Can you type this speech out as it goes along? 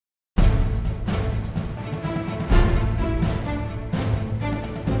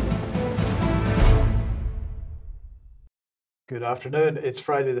Good afternoon. It's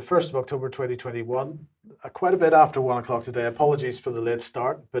Friday, the 1st of October 2021, quite a bit after 1 o'clock today. Apologies for the late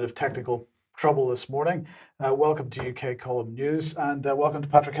start, bit of technical trouble this morning. Welcome to UK Column News, and welcome to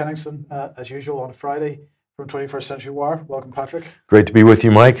Patrick Henningsen, as usual, on a Friday from 21st Century Wire. Welcome, Patrick. Great to be with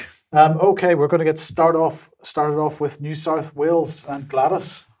you, Mike. Okay, we're going to get started off with New South Wales and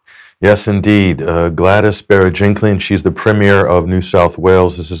Gladys. Yes, indeed. Gladys Berejiklian, she's the Premier of New South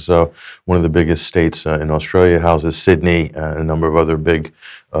Wales. This is one of the biggest states in Australia, houses Sydney and a number of other big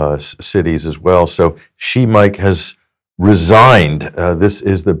cities as well. So she, Mike, has resigned. This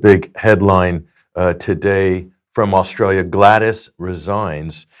is the big headline today from Australia. Gladys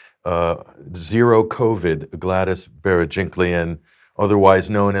resigns. Zero COVID, Gladys Berejiklian,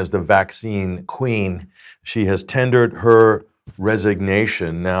 otherwise known as the Vaccine Queen. She has tendered her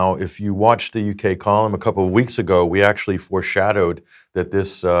resignation. Now, if you watched the UK column a couple of weeks ago, we actually foreshadowed that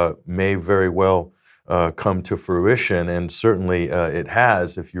this may very well come to fruition, and certainly it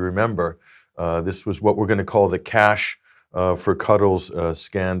has, if you remember. This was what we're going to call the Cash for Cuddles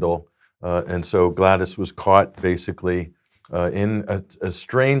scandal. And so Gladys was caught basically in a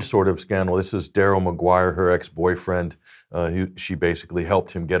strange sort of scandal. This is Daryl Maguire, her ex-boyfriend. She basically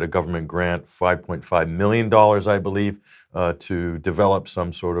helped him get a government grant, $5.5 million, I believe, to develop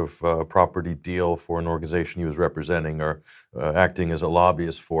some sort of property deal for an organization he was representing or acting as a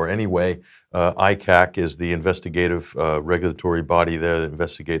lobbyist for. Anyway, ICAC is the investigative regulatory body there that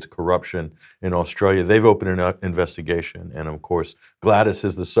investigates corruption in Australia. They've opened an investigation, and of course, Gladys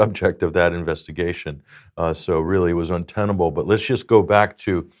is the subject of that investigation. So really, it was untenable. But let's just go back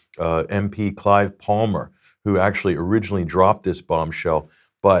to MP Clive Palmer, who actually originally dropped this bombshell,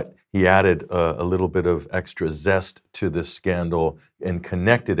 but he added a little bit of extra zest to this scandal and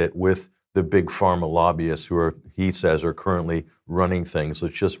connected it with the big pharma lobbyists who are, he says, are currently running things.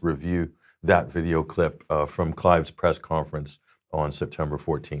 Let's just review that video clip from Clive's press conference on September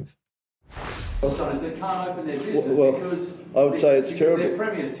 14th. They can't open their business because I would say it's terrible. Their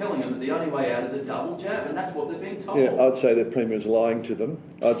Premier's telling them that the only way out is a double jab, and that's what they've been told. Yeah, I'd say the Premier's lying to them.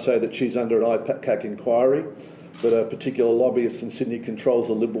 I'd say that she's under an ICAC inquiry, that a particular lobbyist in Sydney controls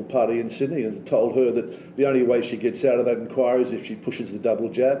the Liberal Party in Sydney and has told her that the only way she gets out of that inquiry is if she pushes the double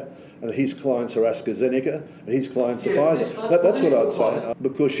jab, and that his clients are AstraZeneca and his clients are Pfizer. That's what I'd say.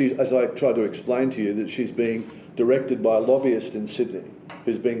 Because she's, as I tried to explain to you, that she's being directed by a lobbyist in Sydney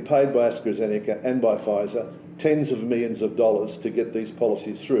who's being paid by AstraZeneca and by Pfizer tens of millions of dollars to get these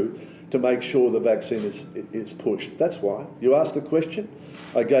policies through to make sure the vaccine is pushed. That's why. You asked the question,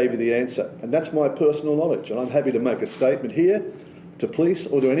 I gave you the answer. And that's my personal knowledge. And I'm happy to make a statement here to police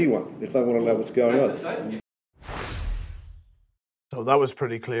or to anyone if they want to know what's going on. So that was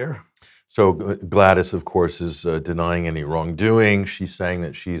pretty clear. So Gladys, of course, is denying any wrongdoing. She's saying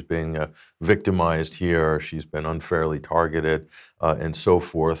that she's being victimized here, she's been unfairly targeted, and so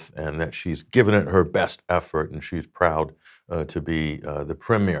forth, and that she's given it her best effort, and she's proud to be the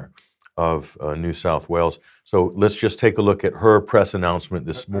Premier of New South Wales. So let's just take a look at her press announcement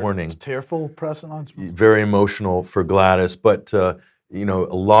this morning. Tearful press announcement. Very emotional for Gladys, but you know,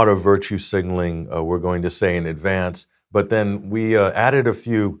 a lot of virtue signaling, we're going to say in advance. But then we added a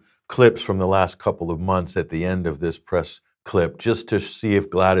few clips from the last couple of months at the end of this press clip, just to see if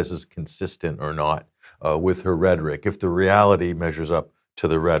Gladys is consistent or not with her rhetoric, if the reality measures up to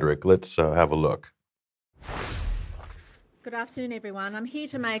the rhetoric. Let's have a look. Good afternoon, everyone. I'm here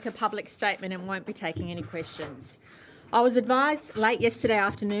to make a public statement and won't be taking any questions. I was advised late yesterday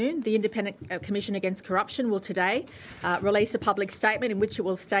afternoon the Independent Commission Against Corruption will today release a public statement in which it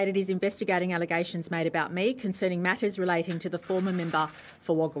will state it is investigating allegations made about me concerning matters relating to the former member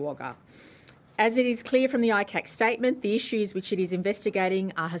for Wagga Wagga. As it is clear from the ICAC statement, the issues which it is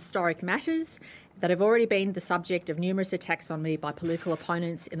investigating are historic matters that have already been the subject of numerous attacks on me by political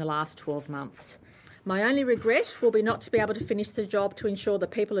opponents in the last 12 months. My only regret will be not to be able to finish the job to ensure the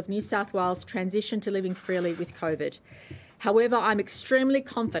people of New South Wales transition to living freely with COVID. However, I'm extremely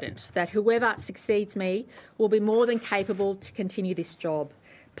confident that whoever succeeds me will be more than capable to continue this job.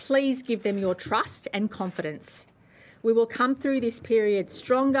 Please give them your trust and confidence. We will come through this period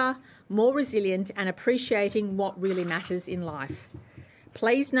stronger, more resilient, and appreciating what really matters in life.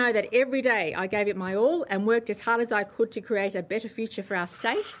 Please know that every day I gave it my all and worked as hard as I could to create a better future for our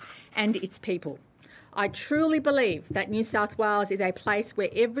state and its people. I truly believe that New South Wales is a place where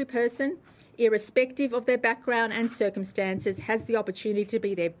every person, irrespective of their background and circumstances, has the opportunity to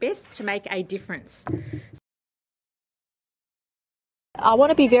be their best to make a difference. I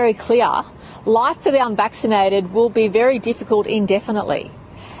want to be very clear. Life for the unvaccinated will be very difficult indefinitely.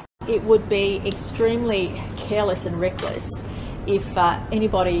 It would be extremely careless and reckless if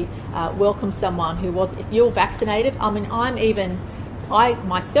anybody welcomes someone who was, if you're vaccinated, I mean, I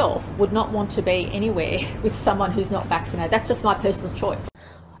myself would not want to be anywhere with someone who's not vaccinated. That's just my personal choice.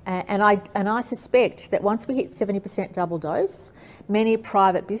 And I suspect that once we hit 70% double dose, many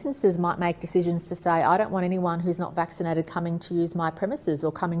private businesses might make decisions to say, I don't want anyone who's not vaccinated coming to use my premises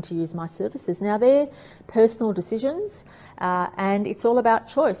or coming to use my services. Now, they're personal decisions, and it's all about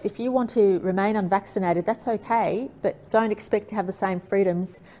choice. If you want to remain unvaccinated, that's okay, but don't expect to have the same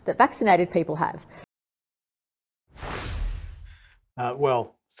freedoms that vaccinated people have.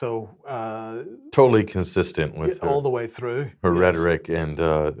 Totally consistent with all the way through her rhetoric and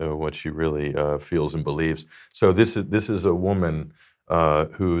what she really feels and believes. So this is a woman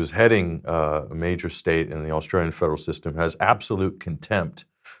who's heading a major state in the Australian federal system, has absolute contempt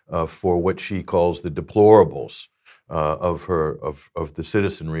for what she calls the deplorables of the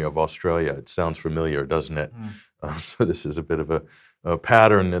citizenry of Australia. It sounds familiar, doesn't it? So this is a bit of a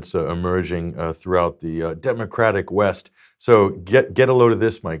pattern that's emerging throughout the democratic West. So get a load of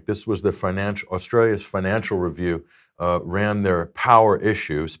this, Mike. This was Australia's Financial Review ran their power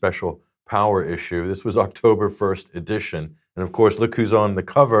issue, special power issue. This was October 1st edition. And of course, look who's on the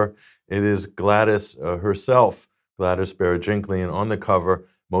cover. It is Gladys herself, Gladys Berejiklian on the cover,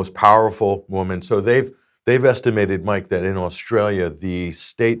 most powerful woman. So they've estimated, Mike, that in Australia, the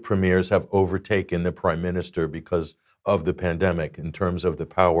state premiers have overtaken the prime minister because of the pandemic in terms of the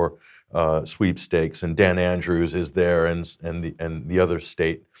power sweepstakes, and Dan Andrews is there, and the other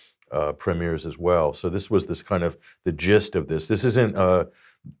state premiers as well. So this was kind of the gist of this. This isn't a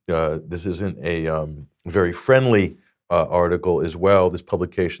very friendly article as well. This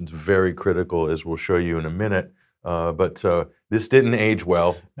publication's very critical, as we'll show you in a minute. But this didn't age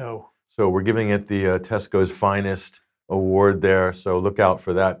well. No. So we're giving it the Tesco's Finest award there. So look out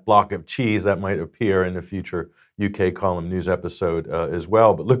for that block of cheese that might appear in a future UK Column News episode as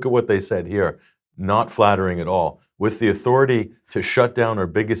well. But look at what they said here. Not flattering at all. With the authority to shut down our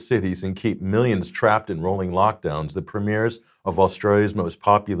biggest cities and keep millions trapped in rolling lockdowns, the premiers of Australia's most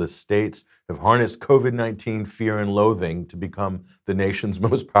populous states have harnessed COVID-19 fear and loathing to become the nation's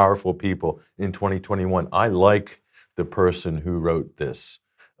most powerful people in 2021. I like the person who wrote this.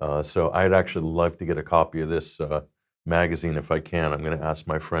 So I'd actually love to get a copy of this magazine if I can. I'm going to ask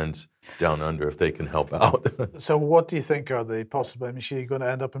my friends down under if they can help out. So what do you think are the possibilities? Is she going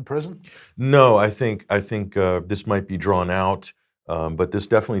to end up in prison? No, I think this might be drawn out, but this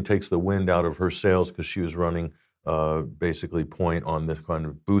definitely takes the wind out of her sails because she was running basically point on this kind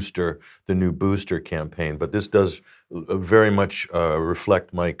of the new booster campaign. But this does very much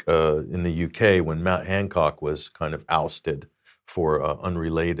reflect, Mike, in the UK when Matt Hancock was kind of ousted for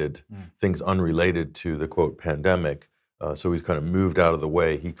things unrelated to the quote pandemic. So he's kind of moved out of the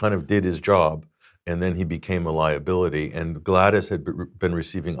way. He kind of did his job, and then he became a liability. And Gladys had been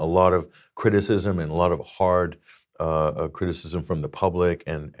receiving a lot of criticism and a lot of hard criticism from the public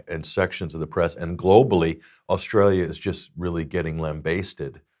and sections of the press. And globally, Australia is just really getting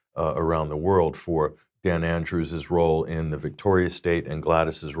lambasted around the world for Dan Andrews' role in the Victoria state and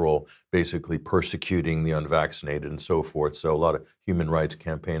Gladys's role basically persecuting the unvaccinated and so forth. So a lot of human rights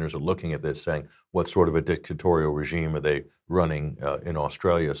campaigners are looking at this saying, what sort of a dictatorial regime are they running in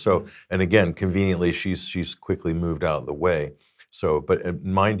Australia? So, and again, conveniently, she's quickly moved out of the way. So, but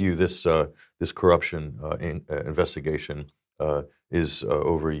mind you, this corruption investigation is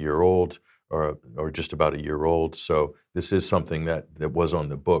over a year old or just about a year old. So this is something that was on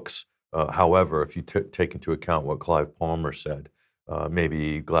the books. However, if you take into account what Clive Palmer said,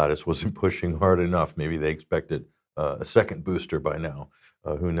 maybe Gladys wasn't pushing hard enough. Maybe they expected a second booster by now.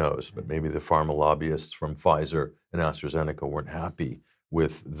 Who knows? But maybe the pharma lobbyists from Pfizer and AstraZeneca weren't happy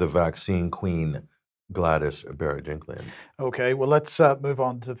with the vaccine queen, Gladys Berejiklian. Okay, well, let's move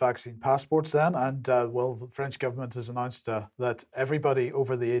on to vaccine passports then. And the French government has announced that everybody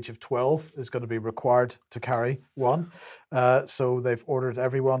over the age of 12 is going to be required to carry one. So they've ordered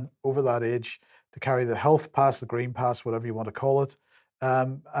everyone over that age to carry the health pass, the green pass, whatever you want to call it.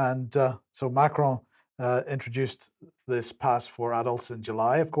 So Macron introduced this pass for adults in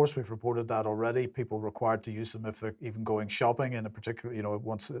July. Of course, we've reported that already. People required to use them if they're even going shopping in a particular,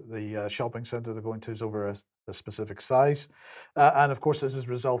 once the shopping centre they're going to is over a specific size. And of course, this has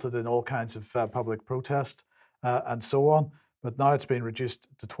resulted in all kinds of public protest and so on. but now it's been reduced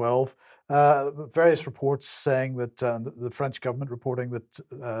to 12. Various reports saying that the French government reporting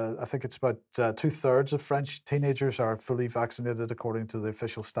that I think it's about 2/3 of French teenagers are fully vaccinated, according to the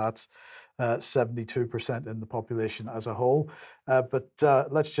official stats, 72% in the population as a whole. But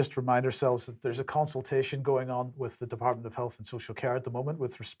let's just remind ourselves that there's a consultation going on with the Department of Health and Social Care at the moment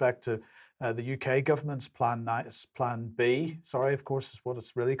with respect to the UK government's Plan B, of course, is what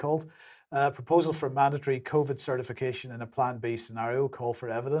it's really called. Proposal for mandatory COVID certification in a Plan B scenario, call for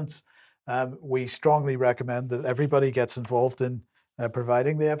evidence. We strongly recommend that everybody gets involved in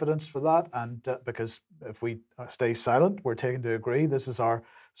providing the evidence for that, and because if we stay silent, we're taken to agree. This is our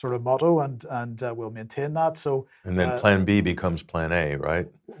sort of motto, and we'll maintain that. So, and then Plan B becomes Plan A, right?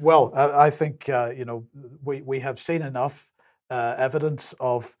 Well, I think we have seen enough evidence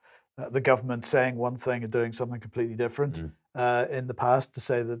of the government saying one thing and doing something completely different in the past to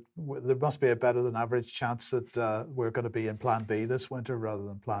say that there must be a better than average chance that we're going to be in Plan B this winter rather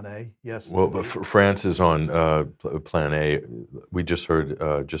than Plan A. Yes. Well, France is on Plan A. We just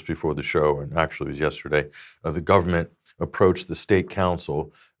heard just before the show, and actually it was yesterday, the government approached the state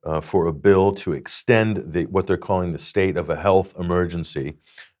council for a bill to extend what they're calling the state of a health emergency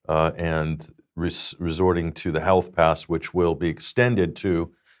and resorting to the health pass, which will be extended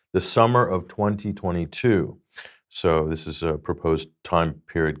to the summer of 2022. So this is a proposed time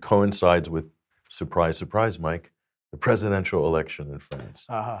period, coincides with, surprise, surprise, Mike, the presidential election in France.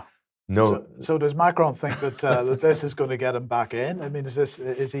 No. So does Macron think that that this is going to get him back in? I mean,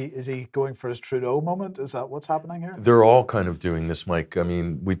 is he going for his Trudeau moment? Is that what's happening here? They're all kind of doing this, Mike. I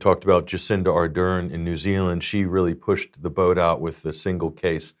mean, we talked about Jacinda Ardern in New Zealand. She really pushed the boat out with the single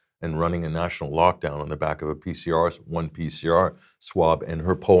case and running a national lockdown on the back of one PCR swab, and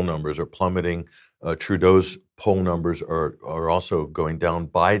her poll numbers are plummeting. Trudeau's poll numbers are also going down.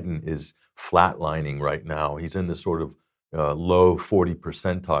 Biden is flatlining right now. He's in the sort of low 40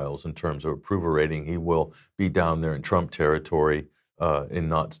 percentiles in terms of approval rating. He will be down there in Trump territory in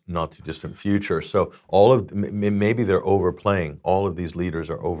not too distant future. So maybe they're overplaying. All of these leaders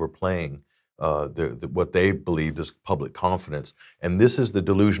are overplaying what they believed is public confidence. And this is the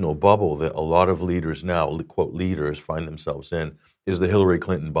delusional bubble that a lot of leaders now, quote, leaders, find themselves in, is the Hillary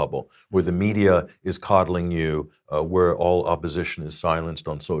Clinton bubble, where the media is coddling you, where all opposition is silenced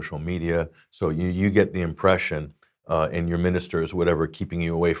on social media. So you get the impression, and your ministers, whatever, keeping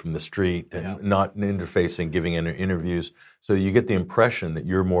you away from the street and not interfacing, giving interviews. So you get the impression that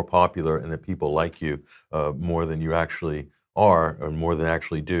you're more popular and that people like you more than you actually are, or more than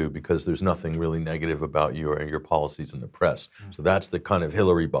actually do, because there's nothing really negative about you or your policies in the press. So that's the kind of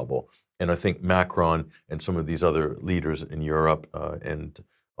Hillary bubble. And I think Macron and some of these other leaders in Europe and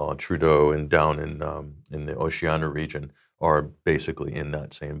Trudeau and down in the Oceania region are basically in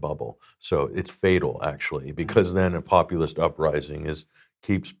that same bubble. So it's fatal, actually, because then a populist uprising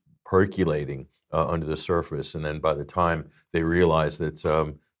keeps percolating under the surface. And then by the time they realize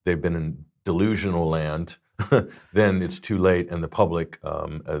that they've been in delusional land, then it's too late, and the public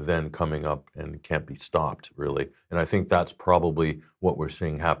then coming up and can't be stopped, really. And I think that's probably what we're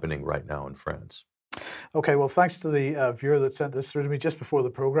seeing happening right now in France. Okay, well, thanks to the viewer that sent this through to me just before the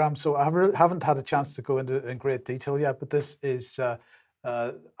program. So I haven't had a chance to go into in great detail yet, but this is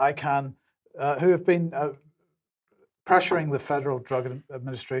ICAN, who have been pressuring the Federal Drug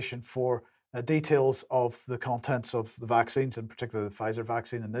Administration for details of the contents of the vaccines, in particular the Pfizer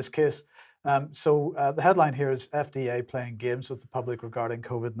vaccine in this case. So the headline here is FDA playing games with the public regarding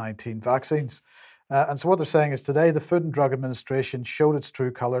COVID-19 vaccines. And so what they're saying is today the Food and Drug Administration showed its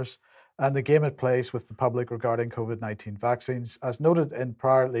true colors and the game it plays with the public regarding COVID-19 vaccines. As noted in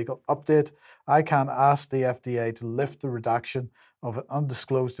prior legal update, ICAN asked the FDA to lift the redaction of an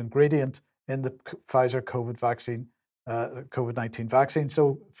undisclosed ingredient in the Pfizer COVID-19 vaccine.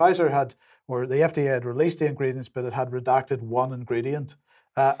 So Pfizer the FDA had released the ingredients, but it had redacted one ingredient.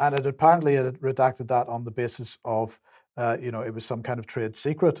 And it apparently had redacted that on the basis of, it was some kind of trade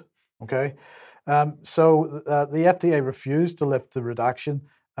secret. Okay. So the FDA refused to lift the redaction,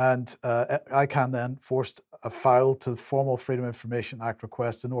 and ICAN then forced a file to the formal Freedom of Information Act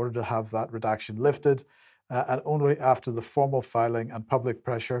request in order to have that redaction lifted. And only after the formal filing and public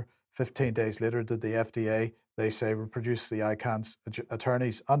pressure, 15 days later, did the FDA, they say, reproduce the ICANN's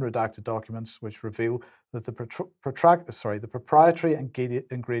attorneys' unredacted documents, which reveal that the proprietary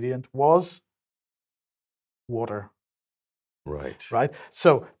ingredient was water. Right.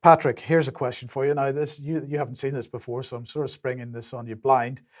 So, Patrick, here's a question for you. Now, you haven't seen this before, so I'm sort of springing this on you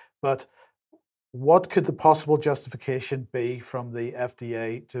blind. But what could the possible justification be from the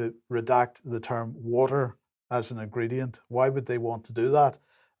FDA to redact the term water as an ingredient? Why would they want to do that?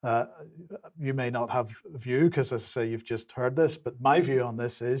 You may not have a view because, as I say, you've just heard this, but my view on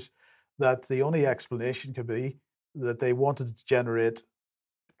this is that the only explanation could be that they wanted to generate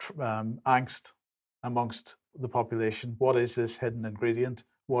angst amongst the population. What is this hidden ingredient?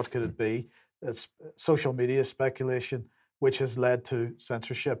 What could it be? It's social media speculation, which has led to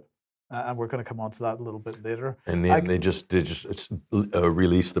censorship. And we're going to come on to that a little bit later. And then they just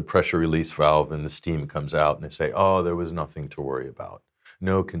release the pressure release valve, and the steam comes out, and they say, "Oh, there was nothing to worry about.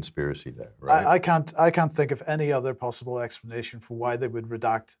 No conspiracy there." Right? I can't think of any other possible explanation for why they would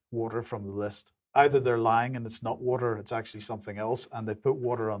redact water from the list. Either they're lying and it's not water; it's actually something else, and they put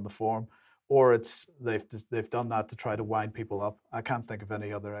water on the form, or they've done that to try to wind people up. I can't think of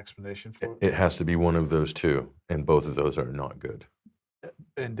any other explanation for it. It has to be one of those two, and both of those are not good.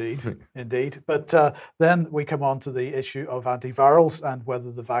 Indeed, indeed. But then we come on to the issue of antivirals and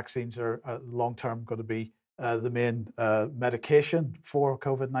whether the vaccines are long-term going to be the main medication for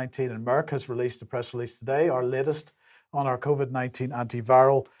COVID-19. And Merck has released a press release today, our latest on our COVID-19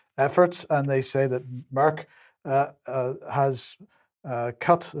 antiviral efforts. And they say that Merck has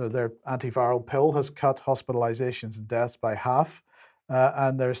cut, or their antiviral pill has cut hospitalizations and deaths by half.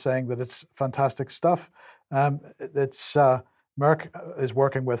 And they're saying that it's fantastic stuff. Merck is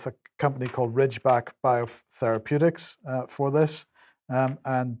working with a company called Ridgeback Biotherapeutics for this,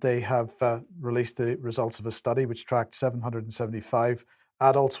 and they have released the results of a study which tracked 775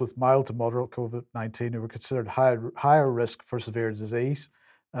 adults with mild to moderate COVID-19 who were considered higher risk for severe disease,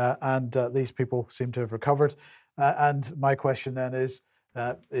 and these people seem to have recovered. And my question then is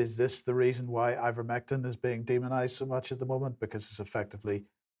this the reason why ivermectin is being demonized so much at the moment? Because it's effectively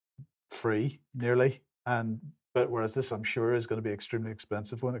free, nearly, but whereas this, I'm sure, is going to be extremely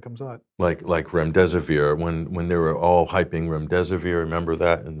expensive when it comes out. Like remdesivir, when they were all hyping remdesivir, remember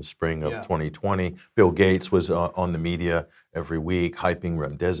that in the spring of 2020? Bill Gates was on the media every week hyping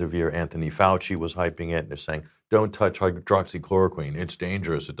remdesivir. Anthony Fauci was hyping it. They're saying, don't touch hydroxychloroquine. It's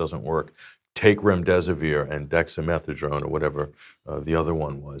dangerous. It doesn't work. Take remdesivir and dexamethasone or whatever the other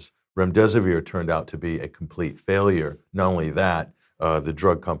one was. Remdesivir turned out to be a complete failure. Not only that, the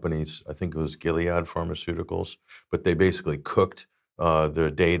drug companies, I think it was Gilead Pharmaceuticals, but they basically cooked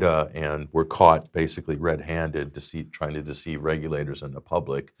their data and were caught basically red-handed trying to deceive regulators and the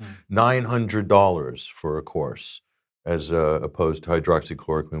public. $900 for a course, as opposed to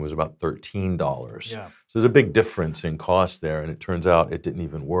hydroxychloroquine was about $13. Yeah. So there's a big difference in cost there, and it turns out it didn't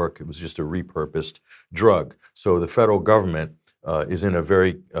even work. It was just a repurposed drug. So the federal government is in a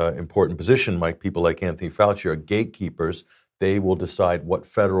very important position. People like Anthony Fauci are gatekeepers. They will decide what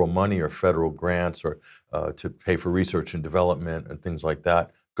federal money or federal grants or to pay for research and development and things like that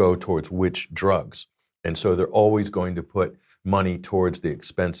go towards which drugs. And so they're always going to put money towards the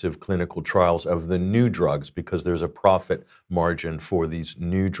expensive clinical trials of the new drugs because there's a profit margin for these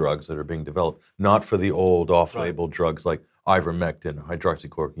new drugs that are being developed, not for the old off-label drugs like ivermectin,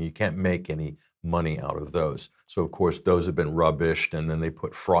 hydroxychloroquine. You can't make any money out of those. So, of course, those have been rubbished, and then they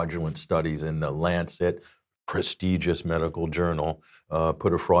put fraudulent studies in the Lancet, prestigious medical journal,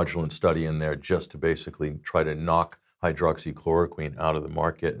 put a fraudulent study in there just to basically try to knock hydroxychloroquine out of the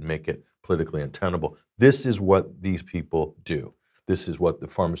market and make it politically untenable. This is what these people do. This is what the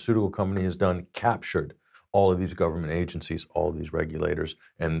pharmaceutical company has done, captured all of these government agencies, all of these regulators,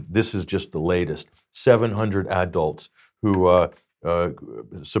 and this is just the latest. 700 adults who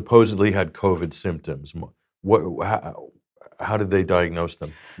supposedly had COVID symptoms. How did they diagnose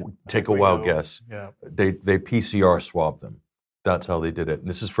them? Take a wild guess. Yeah. They PCR swabbed them. That's how they did it. And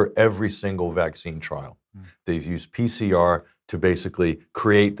this is for every single vaccine trial. They've used PCR to basically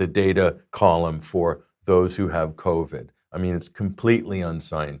create the data column for those who have COVID. I mean, it's completely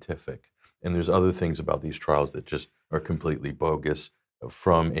unscientific. And there's other things about these trials that just are completely bogus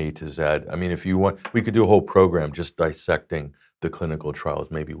from A to Z. I mean, if you want, we could do a whole program just dissecting the clinical trials.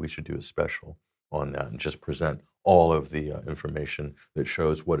 Maybe we should do a special on that and just present all of the information that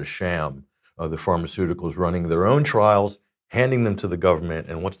shows what a sham the pharmaceuticals running their own trials, handing them to the government,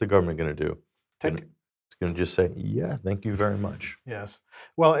 and what's the government going to do? It's going to just say, yeah, thank you very much. Yes.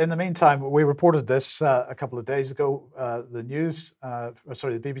 Well, in the meantime, we reported this a couple of days ago. The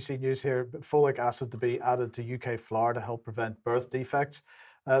BBC News here, folic acid to be added to UK flour to help prevent birth defects.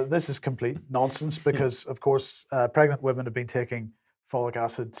 This is complete nonsense because, of course, pregnant women have been taking folic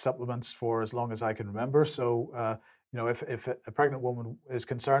acid supplements for as long as I can remember. So, if a pregnant woman is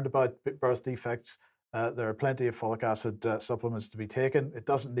concerned about birth defects, there are plenty of folic acid supplements to be taken. It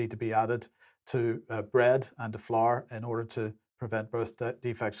doesn't need to be added to bread and to flour in order to prevent birth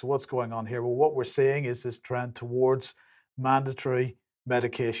defects. So what's going on here? Well, what we're seeing is this trend towards mandatory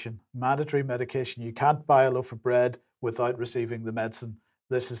medication. Mandatory medication. You can't buy a loaf of bread without receiving the medicine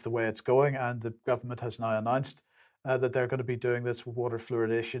this is the way it's going, and the government has now announced that they're going to be doing this with water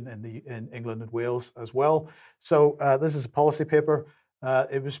fluoridation in England and Wales as well. So this is a policy paper.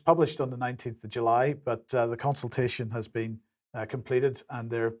 It was published on the 19th of July, but the consultation has been completed, and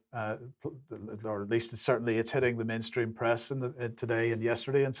they're, or at least it's hitting the mainstream press today and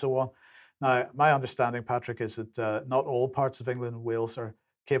yesterday and so on. Now, my understanding, Patrick, is that not all parts of England and Wales are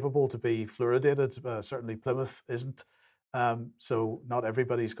capable to be fluoridated. Certainly Plymouth isn't. So not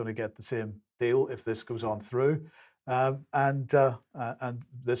everybody's going to get the same deal if this goes on through. And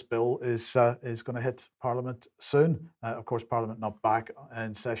this bill is going to hit Parliament soon. Of course, Parliament not back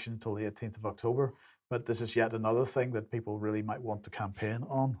in session until the 18th of October, but this is yet another thing that people really might want to campaign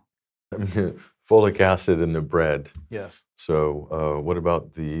on. Folic acid in the bread. Yes. So what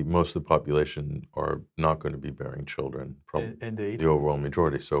about most of the population are not going to be bearing children? Probably Indeed. The overall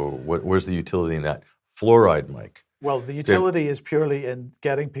majority. So where's the utility in that? Fluoride, Mike. Well, the utility is purely in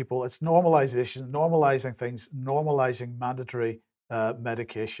getting people, it's normalization, normalizing things, normalizing mandatory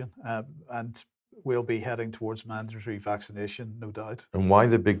medication, and we'll be heading towards mandatory vaccination, no doubt. And why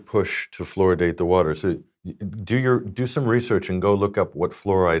the big push to fluoridate the water? So do some research and go look up what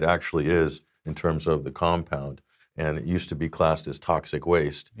fluoride actually is in terms of the compound. And it used to be classed as toxic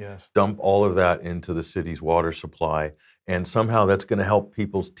waste. Yes. Dump all of that into the city's water supply, and somehow that's going to help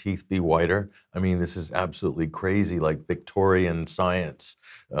people's teeth be whiter. I mean, this is absolutely crazy, like Victorian science,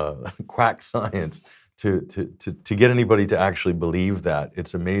 quack science. To get anybody to actually believe that,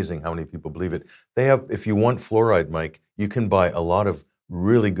 it's amazing how many people believe it. If you want fluoride, Mike, you can buy a lot of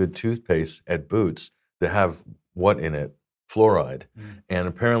really good toothpaste at Boots that have what in it? Fluoride. And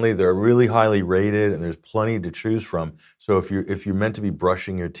apparently they're really highly rated, and there's plenty to choose from. So if you're meant to be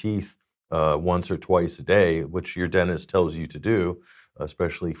brushing your teeth once or twice a day, which your dentist tells you to do,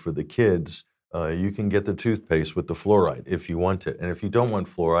 especially for the kids, you can get the toothpaste with the fluoride if you want it. And if you don't want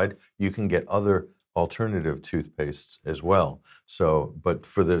fluoride, you can get other alternative toothpastes as well. So, but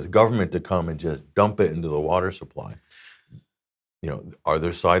for the government to come and just dump it into the water supply, are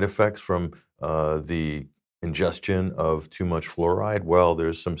there side effects from the ingestion of too much fluoride? Well,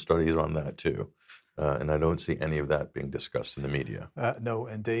 there's some studies on that too. And I don't see any of that being discussed in the media. No,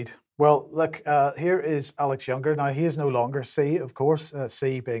 indeed. Well, look, here is Alex Younger. Now, he is no longer C, of course,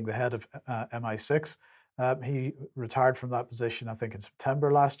 C being the head of MI6. He retired from that position, I think, in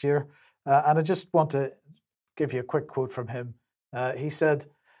September last year. And I just want to give you a quick quote from him. He said,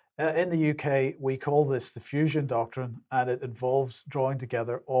 in the UK, we call this the fusion doctrine, and it involves drawing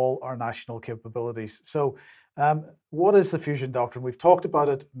together all our national capabilities. So what is the fusion doctrine? We've talked about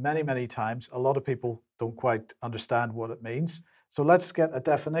it many, many times. A lot of people don't quite understand what it means. So let's get a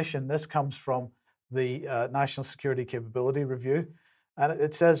definition. This comes from the National Security Capability Review. And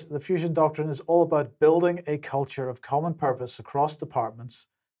it says the fusion doctrine is all about building a culture of common purpose across departments.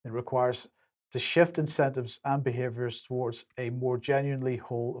 It requires to shift incentives and behaviours towards a more genuinely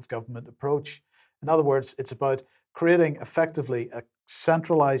whole of government approach. In other words, it's about creating effectively a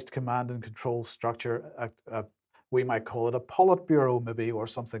centralised command and control structure. We might call it a Politburo maybe, or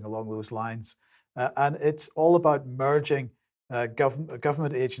something along those lines. And it's all about merging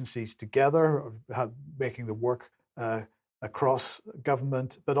government agencies together, making the work across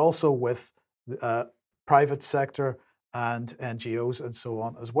government, but also with private sector and NGOs and so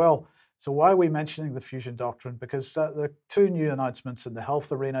on as well. So why are we mentioning the fusion doctrine? Because there are two new announcements in the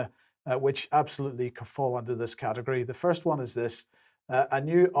health arena which absolutely fall under this category. The first one is this, a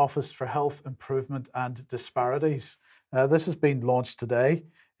new Office for Health Improvement and Disparities. This has been launched today.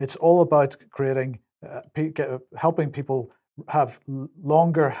 It's all about creating, helping people have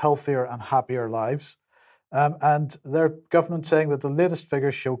longer, healthier and happier lives. And their government saying that the latest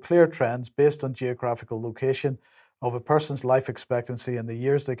figures show clear trends based on geographical location of a person's life expectancy and the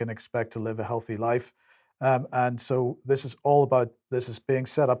years they can expect to live a healthy life. And so this is all about, this is being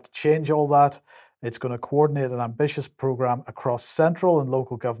set up to change all that. It's going to coordinate an ambitious program across central and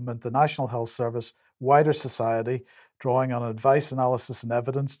local government, the National Health Service, wider society, drawing on advice, analysis and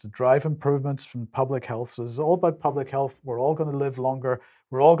evidence to drive improvements from public health. So this is all about public health. We're all going to live longer.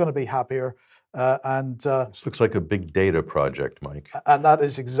 We're all going to be happier. This looks like a big data project, Mike. And that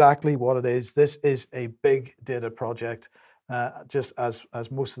is exactly what it is. This is a big data project, just as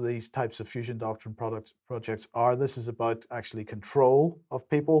most of these types of fusion doctrine projects are. This is about actually control of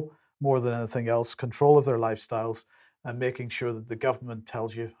people more than anything else, control of their lifestyles, and making sure that the government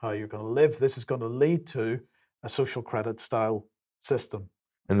tells you how you're going to live. This is going to lead to a social credit style system.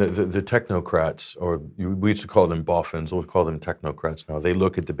 And the technocrats, or we used to call them boffins, we'll call them technocrats now. They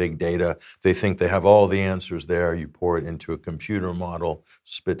look at the big data. They think they have all the answers there. You pour it into a computer model,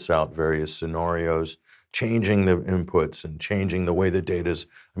 spits out various scenarios. changing the inputs and changing the way the data's.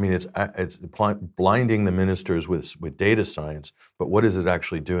 I mean, it's blinding the ministers with data science. But what does it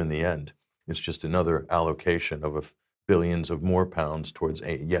actually do in the end? It's just another allocation of billions of more pounds towards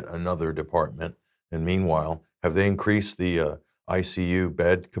yet another department. And meanwhile, have they increased the ICU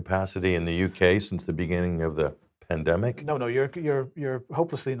bed capacity in the UK since the beginning of the pandemic? No, you're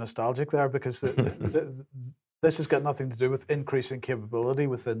hopelessly nostalgic there, because this has got nothing to do with increasing capability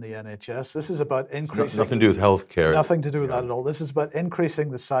within the NHS. This is about increasing. Nothing to do with healthcare. Nothing to do with that at all. This is about increasing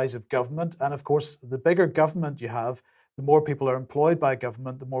the size of government. And of course, the bigger government you have, the more people are employed by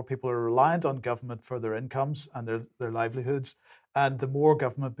government, the more people are reliant on government for their incomes and their livelihoods. And the more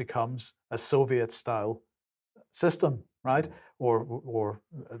government becomes a Soviet-style system, right? Or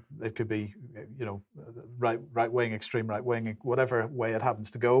it could be, right wing, extreme right wing, whatever way it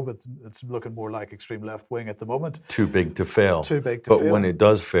happens to go. But it's looking more like extreme left wing at the moment. Too big to fail. Too big to fail. But when it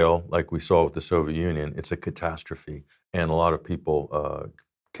does fail, like we saw with the Soviet Union, it's a catastrophe, and a lot of people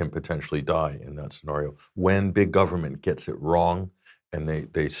can potentially die in that scenario. When big government gets it wrong, and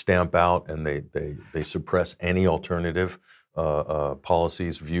they stamp out and they suppress any alternative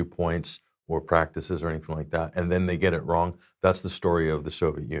policies, viewpoints, or practices or anything like that, and then they get it wrong. That's the story of the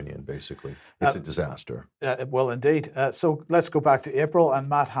Soviet Union, basically. It's a disaster. Well, indeed. So let's go back to April and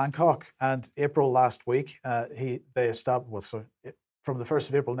Matt Hancock. And April last week, they established, from the 1st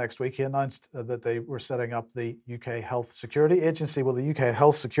of April next week, he announced that they were setting up the UK Health Security Agency. Well, the UK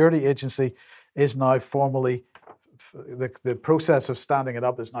Health Security Agency is now formally, the process of standing it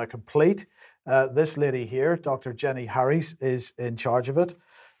up is now complete. This lady here, Dr. Jenny Harries, is in charge of it.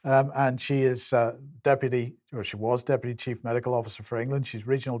 And she is she was Deputy Chief Medical Officer for England. She's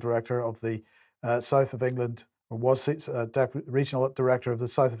Regional Director of the South of England, or was Regional Director of the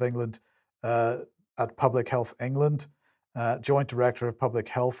South of England at Public Health England, Joint Director of Public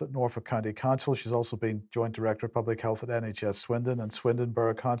Health at Norfolk County Council. She's also been Joint Director of Public Health at NHS Swindon and Swindon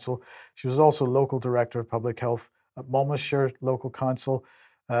Borough Council. She was also Local Director of Public Health at Monmouthshire Local Council.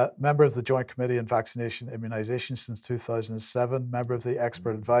 Member of the Joint Committee on Vaccination Immunisation since 2007, member of the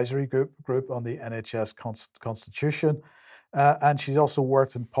Expert Advisory Group on the NHS Constitution, and she's also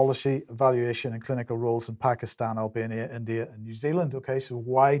worked in policy, evaluation and clinical roles in Pakistan, Albania, India and New Zealand. Okay, so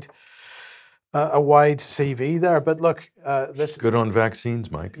a wide CV there. But look, this... Good on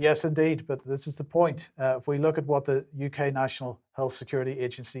vaccines, Mike. Yes, indeed, but this is the point. If we look at what the UK National Health Security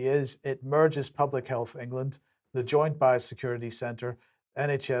Agency is, it merges Public Health England, the Joint Biosecurity Centre,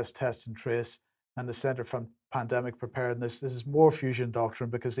 NHS Test and Trace, and the Centre for Pandemic Preparedness. This is more fusion doctrine,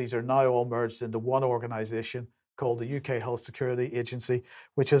 because these are now all merged into one organisation called the UK Health Security Agency,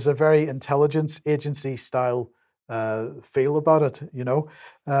 which has a very intelligence agency style feel about it,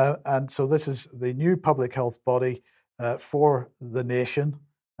 and so this is the new public health body for the nation,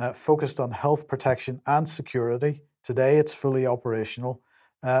 focused on health protection and security. Today it's fully operational.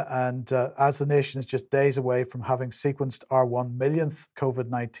 And as the nation is just days away from having sequenced our 1 millionth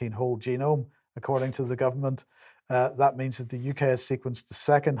COVID-19 whole genome, according to the government, that means that the UK has sequenced the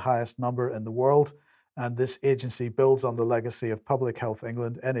second highest number in the world. And this agency builds on the legacy of Public Health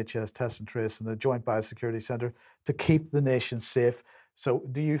England, NHS Test and Trace, and the Joint Biosecurity Centre to keep the nation safe. So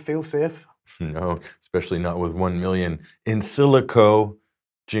do you feel safe? No, especially not with 1 million in silico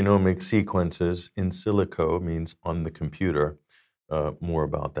genomic sequences. In silico means on the computer. More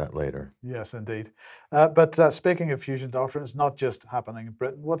about that later. Yes, indeed. But speaking of fusion doctrine, it's not just happening in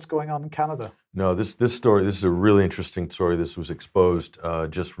Britain. What's going on in Canada? No, this story, this is a really interesting story. This was exposed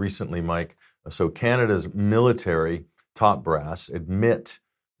just recently, Mike. So Canada's military top brass admit,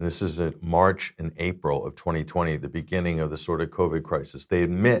 and this is in March and April of 2020, the beginning of the sort of COVID crisis, they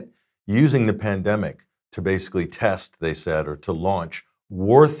admit using the pandemic to basically test, they said, or to launch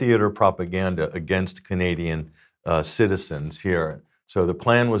war theater propaganda against Canadian citizens here. So the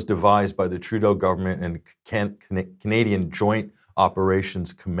plan was devised by the Trudeau government and Canadian Joint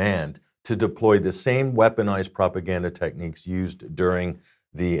Operations Command to deploy the same weaponized propaganda techniques used during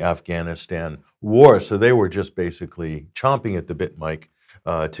the Afghanistan war. So they were just basically chomping at the bit, Mike,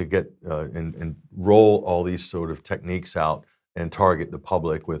 to get and roll all these sort of techniques out and target the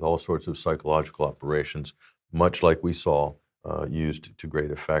public with all sorts of psychological operations, much like we saw used to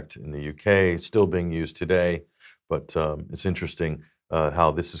great effect in the UK. It's still being used today. But it's interesting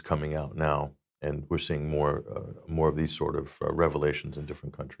how this is coming out now, and we're seeing more of these sort of revelations in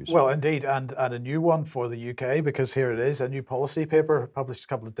different countries. Well, indeed, and a new one for the UK, because here it is, a new policy paper published a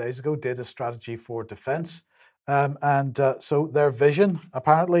couple of days ago, Data Strategy for Defence. So their vision,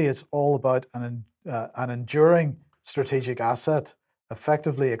 apparently, is all about an enduring strategic asset,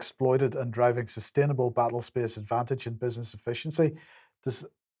 effectively exploited and driving sustainable battle space advantage and business efficiency.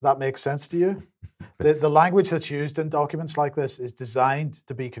 That makes sense to you? The language that's used in documents like this is designed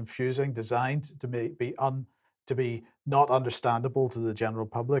to be confusing, designed to be not understandable to the general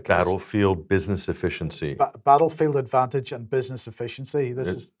public. Battlefield business efficiency. Battlefield advantage and business efficiency.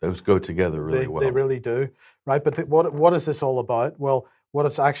 Those go together really well. They really do, right? But what is this all about? Well, what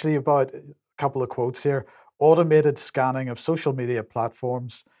it's actually about, a couple of quotes here: automated scanning of social media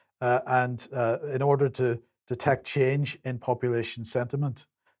platforms, and in order to detect change in population sentiment.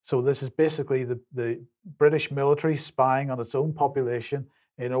 So this is basically the British military spying on its own population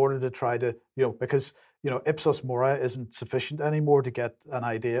in order to try to, because, ipsos mori isn't sufficient anymore to get an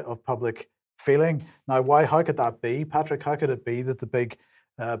idea of public feeling. Now, how could that be, Patrick? How could it be that the big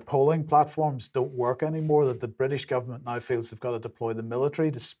polling platforms don't work anymore, that the British government now feels they've got to deploy the military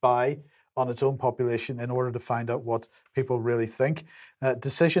to spy on its own population in order to find out what people really think?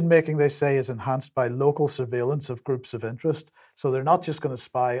 Decision making, they say, is enhanced by local surveillance of groups of interest. So they're not just going to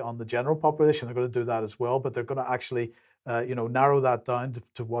spy on the general population, they're going to do that as well, but they're going to actually narrow that down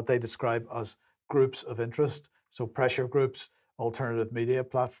to what they describe as groups of interest. So pressure groups, alternative media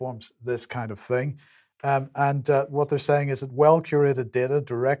platforms, this kind of thing. And what they're saying is that well-curated data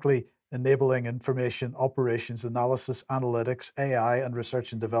directly enabling information, operations, analysis, analytics, AI, and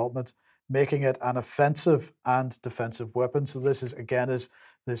research and development, making it an offensive and defensive weapon. So this is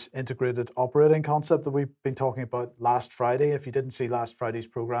this integrated operating concept that we've been talking about last Friday. If you didn't see last Friday's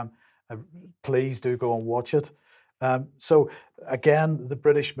program, please do go and watch it. So again, the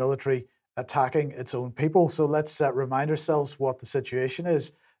British military attacking its own people. So let's remind ourselves what the situation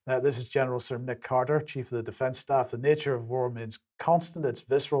is. This is General Sir Nick Carter, Chief of the Defence Staff. The nature of war remains constant, it's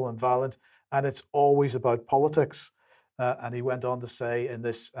visceral and violent, and it's always about politics. And he went on to say in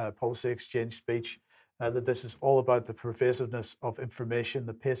this policy exchange speech that this is all about the pervasiveness of information,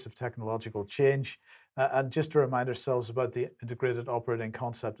 the pace of technological change, and just to remind ourselves about the integrated operating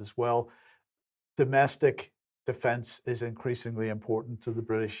concept as well. Domestic defence is increasingly important to the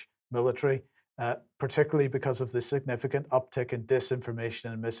British military, particularly because of the significant uptick in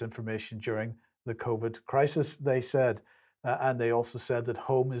disinformation and misinformation during the COVID crisis, they said. And they also said that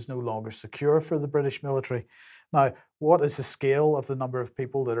home is no longer secure for the British military. Now, what is the scale of the number of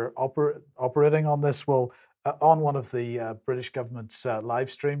people that are operating on this? Well, on one of the British government's live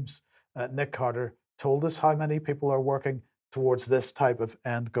streams, Nick Carter told us how many people are working towards this type of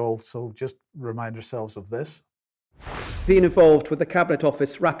end goal. So just remind ourselves of this. Been involved with the Cabinet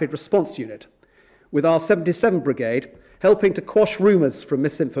Office Rapid Response Unit, with our 77 Brigade helping to quash rumours from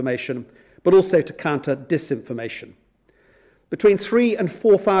misinformation, but also to counter disinformation. Between 3,000 and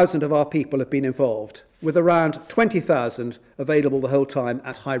 4,000 of our people have been involved, with around 20,000 available the whole time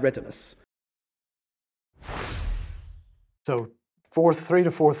at high readiness. So 3,000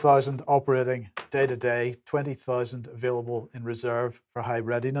 to 4,000 operating day to day, 20,000 available in reserve for high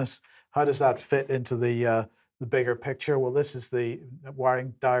readiness. How does that fit into the bigger picture? Well, this is the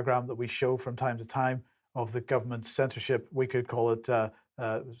wiring diagram that we show from time to time of the government's censorship. We could call it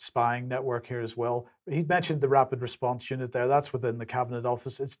spying network here as well. He mentioned the Rapid Response Unit there. That's within the Cabinet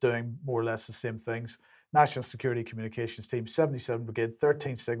Office. It's doing more or less the same things. National Security Communications Team, 77 Brigade,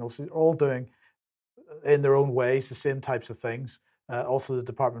 13 Signals, they're all doing in their own ways the same types of things. Also, the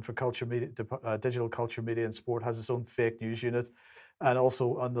Department for Culture, Media, Digital Culture, Media and Sport has its own fake news unit. And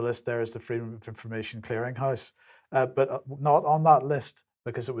also on the list there is the Freedom of Information Clearinghouse. But not on that list,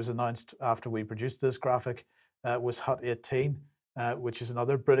 because it was announced after we produced this graphic, was Hut 18, which is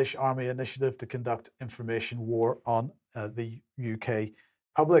another British Army initiative to conduct information war on the UK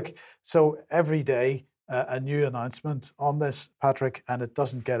public. So every day, a new announcement on this, Patrick, and it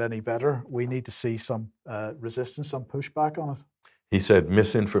doesn't get any better. We need to see some resistance, some pushback on it. He said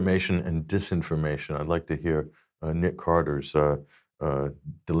misinformation and disinformation. I'd like to hear Nick Carter's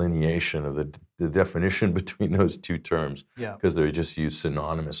delineation of the definition between those two terms, because they're just used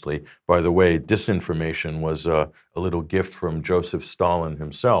synonymously. By the way, disinformation was a little gift from Joseph Stalin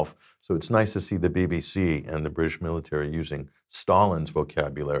himself. So it's nice to see the BBC and the British military using Stalin's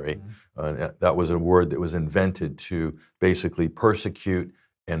vocabulary. That was a word that was invented to basically persecute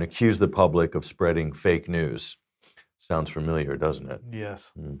and accuse the public of spreading fake news. Sounds familiar, doesn't it?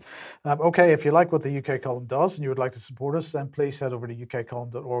 Yes. Okay, if you like what the UK Column does and you would like to support us, then please head over to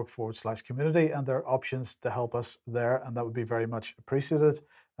ukcolumn.org/community, and there are options to help us there, and that would be very much appreciated.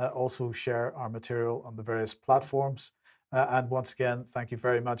 Also share our material on the various platforms. And once again, thank you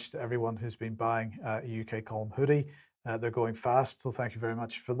very much to everyone who's been buying a UK Column hoodie. They're going fast, so thank you very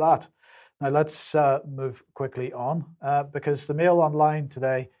much for that. Now let's move quickly on, because the Mail Online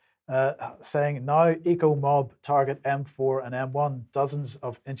today saying now eco mob target M4 and M1, dozens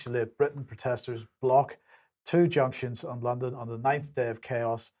of Insulate Britain protesters block two junctions on London on the 9th day of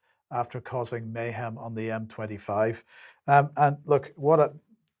chaos after causing mayhem on the M25. And look,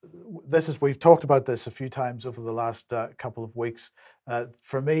 we've talked about this a few times over the last couple of weeks.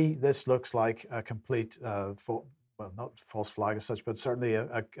 For me, this looks like a complete, not false flag as such, but certainly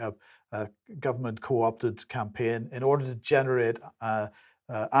a government co-opted campaign in order to generate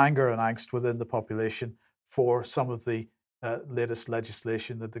anger and angst within the population for some of the latest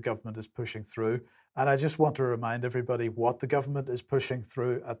legislation that the government is pushing through. And I just want to remind everybody what the government is pushing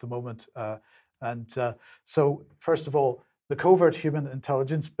through at the moment. So first of all, the Covert Human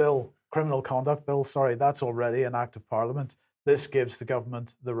Intelligence Bill, Criminal Conduct Bill, that's already an act of Parliament. This gives the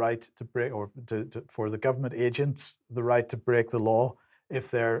government the right to break, or for the government agents, the right to break the law if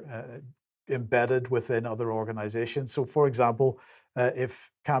they're embedded within other organizations. So for example,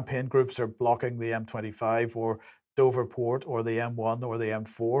 if campaign groups are blocking the M25 or Dover Port or the M1 or the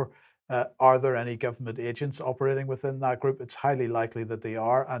M4, are there any government agents operating within that group? It's highly likely that they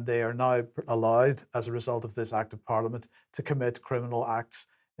are, and they are now allowed, as a result of this act of Parliament, to commit criminal acts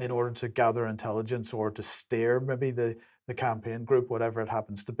in order to gather intelligence or to steer maybe the campaign group, whatever it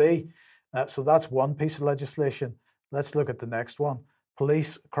happens to be. So that's one piece of legislation. Let's look at the next one.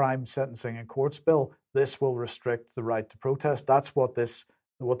 Police Crime Sentencing and Courts Bill. This will restrict the right to protest. That's what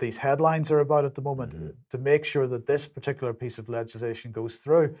these headlines are about at the moment, to make sure that this particular piece of legislation goes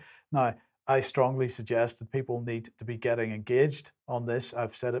through. Now, I strongly suggest that people need to be getting engaged on this.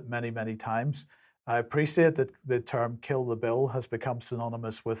 I've said it many, many times. I appreciate that the term kill the bill has become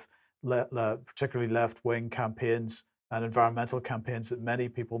synonymous with particularly left-wing campaigns and environmental campaigns that many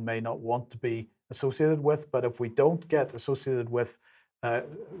people may not want to be associated with. But if we don't get associated with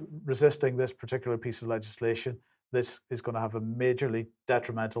resisting this particular piece of legislation, this is going to have a majorly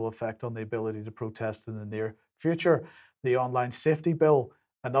detrimental effect on the ability to protest in the near future. The Online Safety Bill,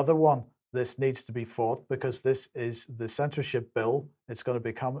 another one. This needs to be fought because this is the censorship bill. It's going to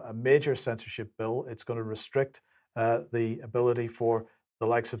become a major censorship bill. It's going to restrict the ability for the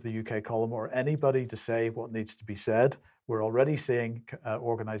likes of the UK column or anybody to say what needs to be said. We're already seeing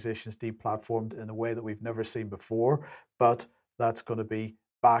organizations deplatformed in a way that we've never seen before, but that's going to be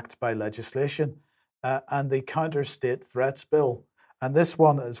backed by legislation. And the Counter State Threats Bill. And this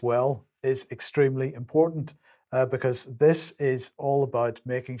one as well is extremely important because this is all about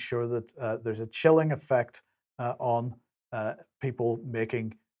making sure that there's a chilling effect on people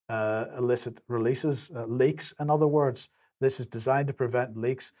making illicit releases, leaks, in other words. This is designed to prevent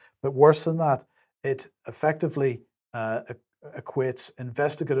leaks, but worse than that, it effectively equates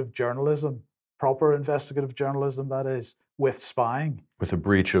investigative journalism, proper investigative journalism, that is, with spying. With a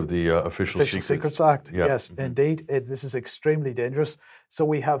breach of the Official Secrets Act. Yep. Yes, indeed. This is extremely dangerous. So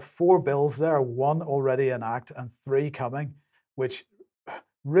we have 4 bills there, 1 already in act and 3 coming, which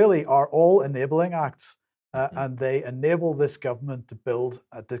really are all enabling acts. And they enable this government to build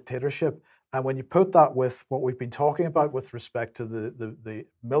a dictatorship. And when you put that with what we've been talking about with respect to the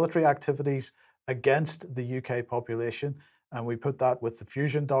military activities against the UK population, and we put that with the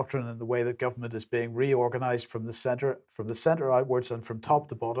fusion doctrine and the way that government is being reorganized from the center outwards and from top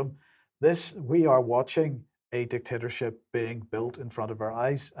to bottom, we are watching a dictatorship being built in front of our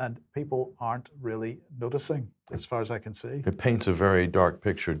eyes, and people aren't really noticing, as far as I can see. It paints a very dark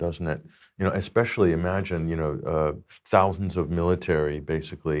picture, doesn't it? Especially imagine, thousands of military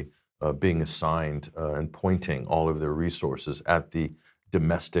basically being assigned and pointing all of their resources at the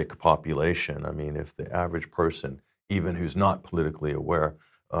domestic population. I mean, if the average person, even who's not politically aware,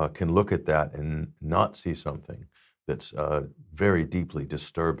 can look at that and not see something that's very deeply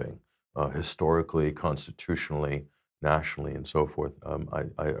disturbing, historically, constitutionally, nationally, and so forth.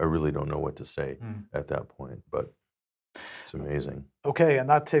 I really don't know what to say at that point, but it's amazing. Okay, and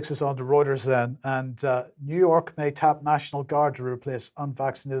that takes us on to Reuters then. And New York may tap National Guard to replace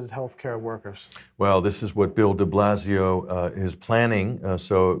unvaccinated healthcare workers. Well, this is what Bill de Blasio is planning.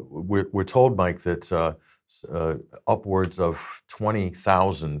 So we're told, Mike, that upwards of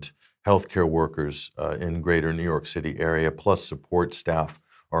 20,000 healthcare workers in greater New York City area, plus support staff,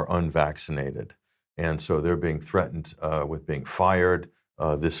 are unvaccinated. And so they're being threatened with being fired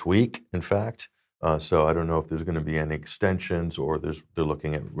this week, in fact. So I don't know if there's going to be any extensions or they're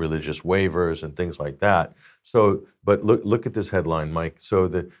looking at religious waivers and things like that. So, but look at this headline, Mike. So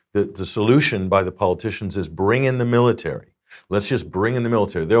the solution by the politicians is bring in the military. Let's just bring in the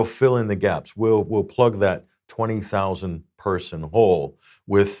military. They'll fill in the gaps. We'll plug that 20,000 person hole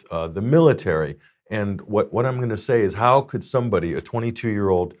with the military. And what I'm going to say is, how could somebody, a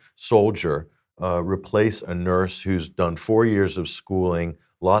 22-year-old soldier, replace a nurse who's done 4 years of schooling,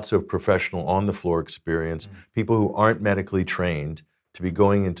 lots of professional on-the-floor experience, people who aren't medically trained to be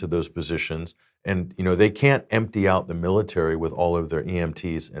going into those positions, And they can't empty out the military with all of their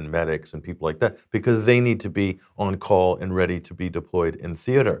EMTs and medics and people like that because they need to be on call and ready to be deployed in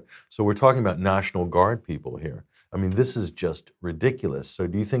theater. So we're talking about National Guard people here. I mean, this is just ridiculous. So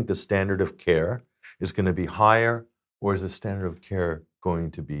do you think the standard of care is going to be higher, or is the standard of care going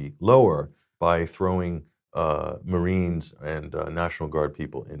to be lower by throwing Marines and National Guard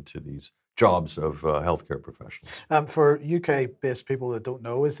people into these jobs of healthcare professionals? For UK-based people that don't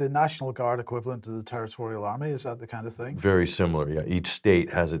know, is the National Guard equivalent to the Territorial Army? Is that the kind of thing? Very similar, yeah. Each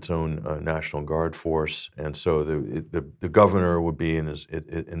state has its own National Guard force, and so the governor would be in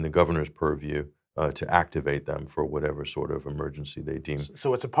the governor's purview to activate them for whatever sort of emergency they deem.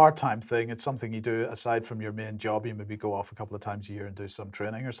 So it's a part-time thing. It's something you do aside from your main job. You maybe go off a couple of times a year and do some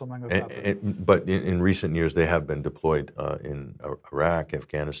training or something like that. But in recent years, they have been deployed in Iraq,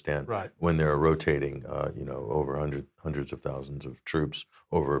 Afghanistan, Right. when they're rotating, over hundreds of thousands of troops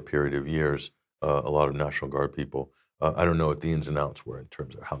over a period of years. A lot of National Guard people. I don't know what the ins and outs were in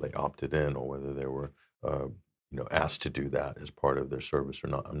terms of how they opted in or whether they were asked to do that as part of their service or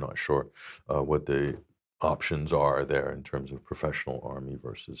not. I'm not sure what the options are there in terms of professional Army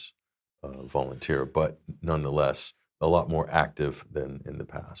versus volunteer, but nonetheless, a lot more active than in the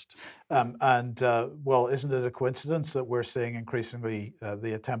past. Well, isn't it a coincidence that we're seeing increasingly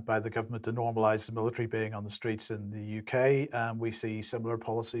the attempt by the government to normalise the military being on the streets in the UK, and we see similar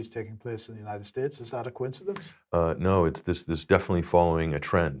policies taking place in the United States? Is that a coincidence? No, it's this definitely following a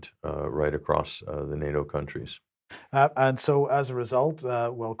trend right across the NATO countries. And so as a result,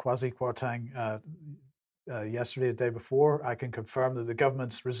 Kwasi Kwarteng, yesterday, the day before, I can confirm that the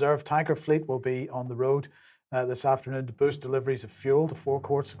government's reserve tanker fleet will be on the road this afternoon to boost deliveries of fuel to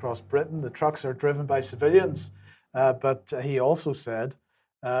forecourts across Britain. The trucks are driven by civilians, but he also said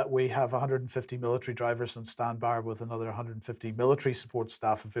we have 150 military drivers on standby with another 150 military support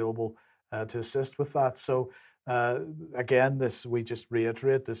staff available to assist with that. So again, we just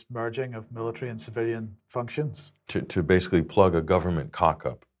reiterate this merging of military and civilian functions. To basically plug a government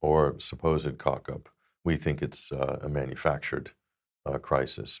cock-up or supposed cock-up, we think it's a manufactured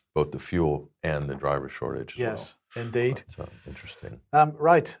crisis, both the fuel and the driver shortage as Yes, well. indeed. Interesting.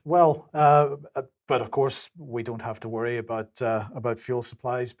 Right. Well, but of course, we don't have to worry about fuel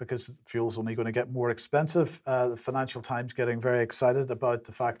supplies because fuel's only going to get more expensive. The Financial Times getting very excited about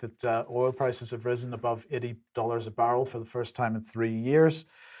the fact that oil prices have risen above $80 a barrel for the first time in 3 years.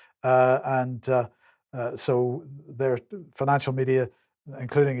 So their financial media,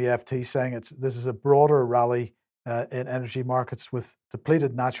 including the FT, saying this is a broader rally in energy markets with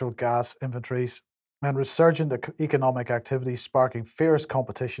depleted natural gas inventories and resurgent economic activity sparking fierce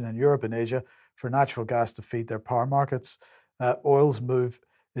competition in Europe and Asia for natural gas to feed their power markets. Oil's move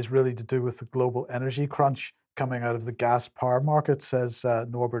is really to do with the global energy crunch coming out of the gas power market, says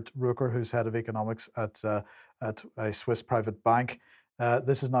Norbert Rucker, who's head of economics at a Swiss private bank.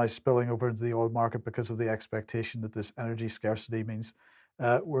 This is now spilling over into the oil market because of the expectation that this energy scarcity means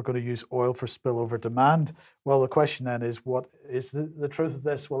we're going to use oil for spillover demand. Well, the question then is, what is the truth of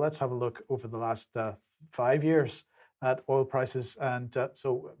this? Well, let's have a look over the last 5 years at oil prices. And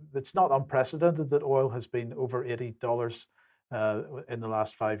so it's not unprecedented that oil has been over $80 in the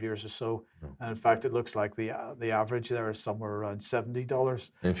last 5 years or so. And in fact, it looks like the average there is somewhere around $70.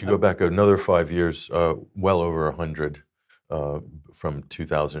 And if you go back another 5 years, well over 100 from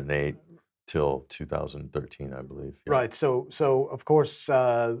 2008 till 2013, I believe. Yeah. Right. So of course,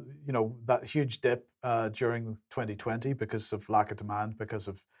 that huge dip during 2020 because of lack of demand, because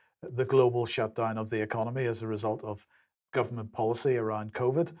of the global shutdown of the economy as a result of government policy around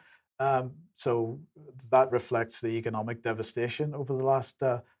COVID. So that reflects the economic devastation over the last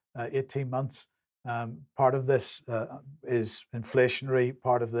 18 months. Part of this is inflationary.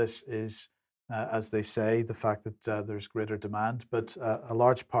 Part of this is, as they say, the fact that there's greater demand. But a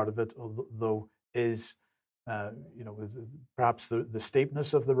large part of it, though, is perhaps the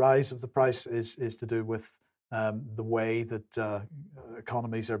steepness of the rise of the price is to do with the way that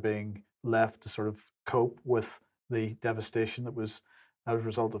economies are being left to sort of cope with the devastation that was as a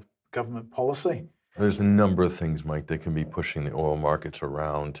result of government policy. There's a number of things, Mike, that can be pushing the oil markets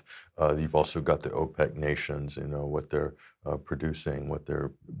around. You've also got the OPEC nations, what they're producing,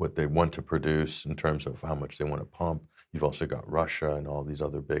 what they want to produce in terms of how much they want to pump. You've also got Russia and all these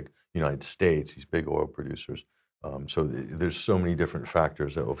other big United States, these big oil producers. So there's so many different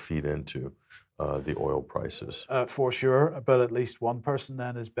factors that will feed into the oil prices. For sure, but at least one person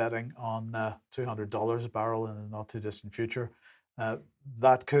then is betting on $200 a barrel in the not too distant future.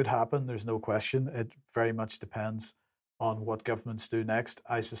 That could happen, there's no question. It very much depends on what governments do next.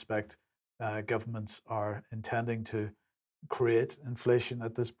 I suspect governments are intending to create inflation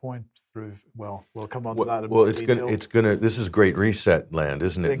at this point through, well, we'll come on to Well, that in well, more it's detail. gonna. This is great reset land,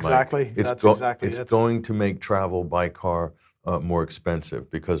 isn't it, Mike? Exactly. It's That's exactly it's it. going to make travel by car more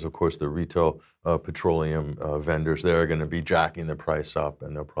expensive because, of course, the retail petroleum vendors, they're going to be jacking the price up,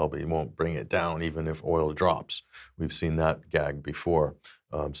 and they'll probably won't bring it down even if oil drops. We've seen that gag before.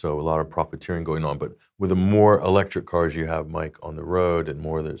 So a lot of profiteering going on. But with the more electric cars you have, Mike, on the road, and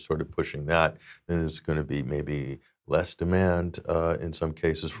more that's sort of pushing that, then there's going to be maybe less demand in some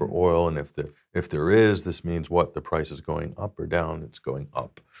cases for oil. And if there is, this means what? The price is going up or down? It's going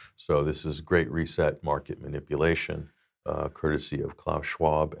up. So this is great reset market manipulation, courtesy of Klaus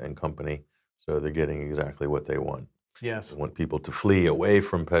Schwab and company. So they're getting exactly what they want. Yes. They want people to flee away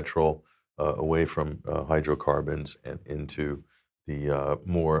from petrol, away from hydrocarbons, and into the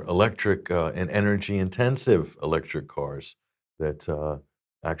more electric and energy-intensive electric cars that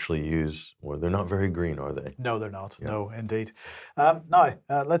actually use, well, they're not very green, are they? No, they're not. Yeah. No, indeed. Now,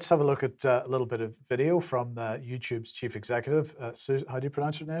 let's have a look at a little bit of video from YouTube's chief executive. How do you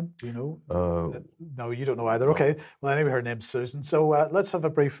pronounce her name? Do you know? No, you don't know either. Okay. Well, anyway, her name's Susan. So let's have a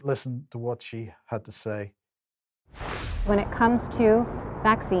brief listen to what she had to say. When it comes to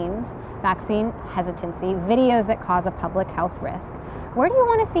vaccines, vaccine hesitancy, videos that cause a public health risk, where do you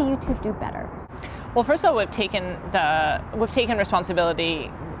want to see YouTube do better? Well, first of all, we've taken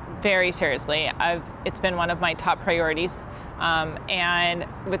responsibility very seriously. It's been one of my top priorities, and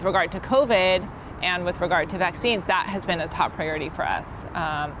with regard to COVID and with regard to vaccines, that has been a top priority for us.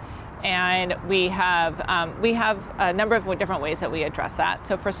 And we have a number of different ways that we address that.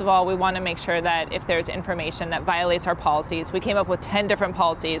 So first of all, we want to make sure that if there's information that violates our policies, we came up with 10 different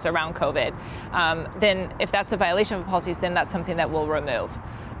policies around COVID. Then if that's a violation of policies, then that's something that we'll remove.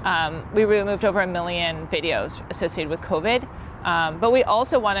 We removed over 1 million videos associated with COVID. But we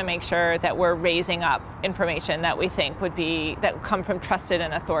also want to make sure that we're raising up information that we think that come from trusted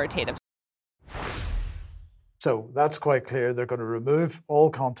and authoritative. So that's quite clear. They're going to remove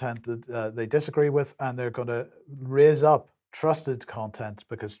all content that they disagree with, and they're going to raise up trusted content,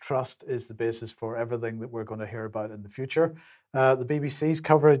 because trust is the basis for everything that we're going to hear about in the future. The BBC's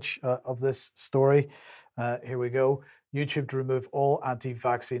coverage of this story, here we go. YouTube to remove all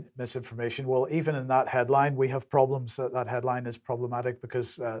anti-vaccine misinformation. Well, even in that headline, we have problems. That headline is problematic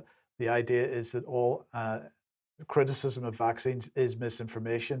because the idea is that all criticism of vaccines is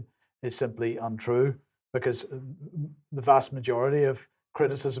misinformation, is simply untrue, because the vast majority of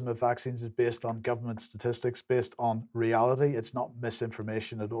criticism of vaccines is based on government statistics, based on reality. It's not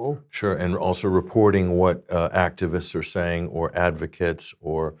misinformation at all. Sure, and also reporting what activists are saying, or advocates,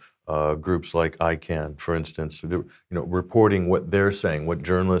 or groups like ICANN, for instance, reporting what they're saying, what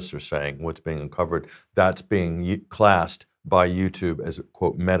journalists are saying, what's being uncovered. That's being classed by YouTube as,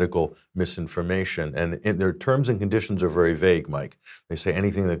 quote, medical misinformation. And their terms and conditions are very vague, Mike. They say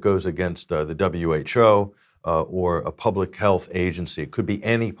anything that goes against the WHO or a public health agency. It could be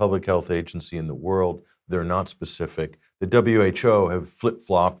any public health agency in the world. They're not specific. The WHO have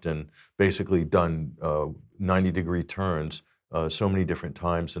flip-flopped and basically done 90-degree turns so many different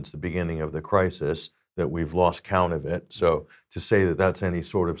times since the beginning of the crisis that we've lost count of it. So to say that that's any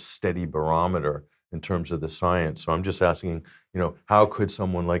sort of steady barometer in terms of the science. So I'm just asking, how could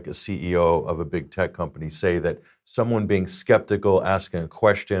someone like a CEO of a big tech company say that someone being skeptical, asking a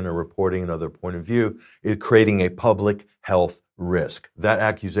question, or reporting another point of view is creating a public health risk? That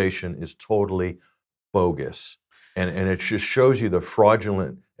accusation is totally bogus. And it just shows you the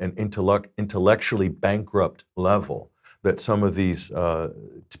fraudulent and intellectually bankrupt level that some of these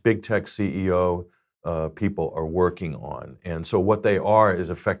big tech CEO people are working on. And so what they are is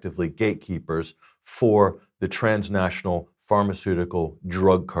effectively gatekeepers for the transnational pharmaceutical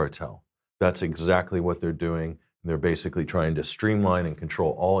drug cartel. That's exactly what they're doing. They're basically trying to streamline and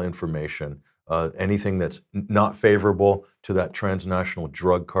control all information. Anything that's not favorable to that transnational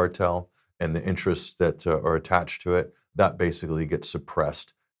drug cartel and the interests that are attached to it, that basically gets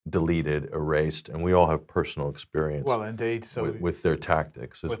suppressed, deleted, erased, and we all have personal experience. Well, indeed. So with their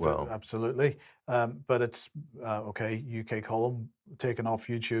tactics as well. Absolutely. But it's okay. UK Column taken off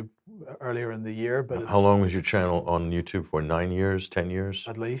YouTube earlier in the year. But how long was your channel on YouTube for? 9 years, 10 years?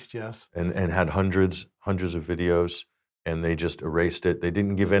 At least, yes. And had hundreds of videos, and they just erased it. They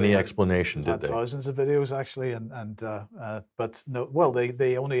didn't give any explanation, did they? Thousands of videos actually, but no. Well,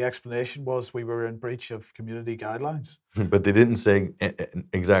 the only explanation was we were in breach of community guidelines. But they didn't say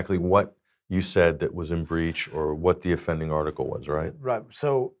exactly what you said that was in breach or what the offending article was, right? Right.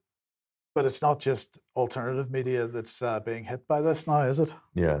 So, but it's not just alternative media that's being hit by this now, is it?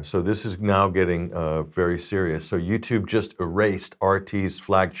 Yeah. So this is now getting very serious. So YouTube just erased RT's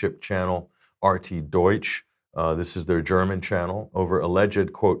flagship channel, RT Deutsch. This is their German channel over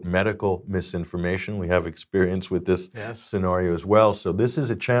alleged, quote, medical misinformation. We have experience with this scenario as well. So this is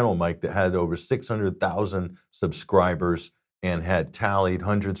a channel, Mike, that had over 600,000 subscribers and had tallied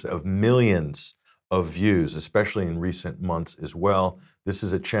hundreds of millions of views, especially in recent months as well. This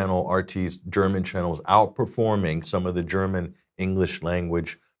is a channel, RT's German channel, is outperforming some of the German English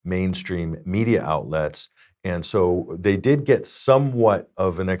language mainstream media outlets. And so they did get somewhat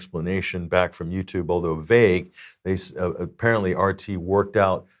of an explanation back from YouTube, although vague. They apparently RT worked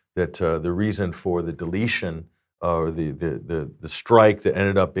out that the reason for the deletion or the strike that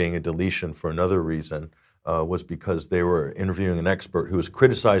ended up being a deletion for another reason was because they were interviewing an expert who was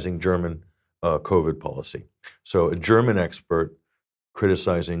criticizing German COVID policy. So a German expert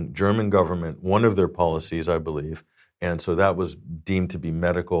criticizing German government, one of their policies, I believe, and so that was deemed to be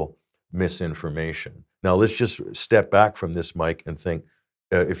medical misinformation. Now let's just step back from this, Mike, and think,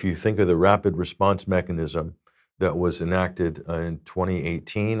 if you think of the rapid response mechanism that was enacted in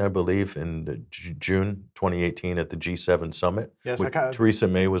 2018, I believe, in June 2018 at the G7 summit. Yes, Theresa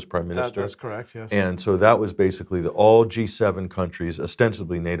May was prime minister. That's correct, yes. And so that was basically that all G7 countries,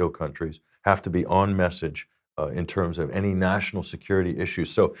 ostensibly NATO countries, have to be on message in terms of any national security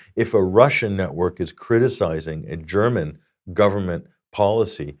issues. So if a Russian network is criticizing a German government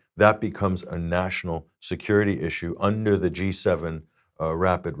policy, that becomes a national security issue under the G7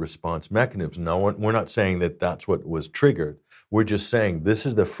 rapid response mechanism. Now, we're not saying that that's what was triggered. We're just saying this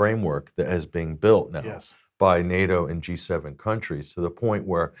is the framework that is being built now by NATO and G7 countries, to the point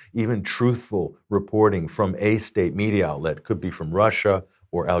where even truthful reporting from a state media outlet, could be from Russia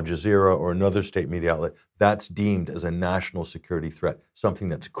or Al Jazeera or another state media outlet, that's deemed as a national security threat, something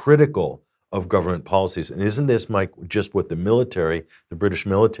that's critical of government policies. And isn't this, Mike, just what the military, the British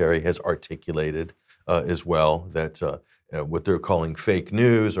military, has articulated as well, that what they're calling fake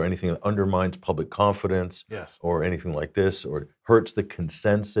news or anything that undermines public confidence or anything like this or hurts the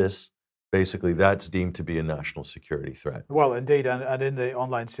consensus, basically that's deemed to be a national security threat. Well, indeed, and in the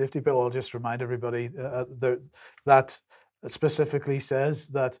online safety bill, I'll just remind everybody that specifically says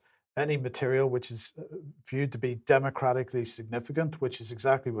that any material which is viewed to be democratically significant, which is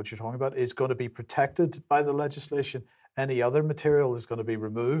exactly what you're talking about, is going to be protected by the legislation. Any other material is going to be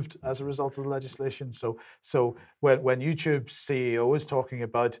removed as a result of the legislation. So when YouTube's CEO is talking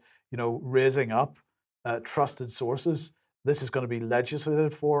about, raising up trusted sources, this is going to be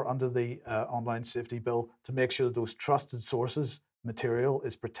legislated for under the online safety bill to make sure that those trusted sources material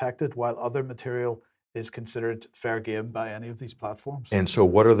is protected, while other material is considered fair game by any of these platforms. And so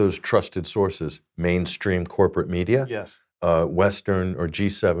what are those trusted sources? Mainstream corporate media? Yes. Western or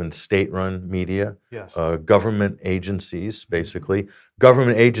G7 state-run media? Yes. Government agencies, basically.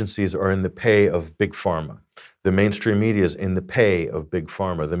 Government agencies are in the pay of Big Pharma. The mainstream media is in the pay of Big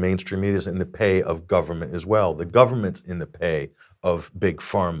Pharma. The mainstream media is in the pay of government as well. The government's in the pay of Big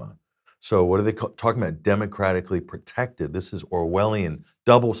Pharma. So what are they talking about? Democratically protected. This is Orwellian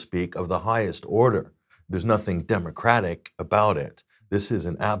doublespeak of the highest order. There's nothing democratic about it. This is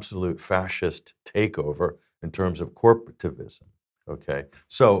an absolute fascist takeover in terms of corporativism, okay?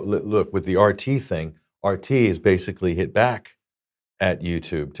 So look, with the RT thing, RT is basically hit back at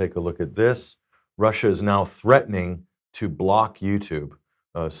YouTube. Take a look at this. Russia is now threatening to block YouTube.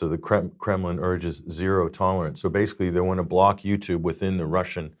 So the Kremlin urges zero tolerance. So basically they want to block YouTube within the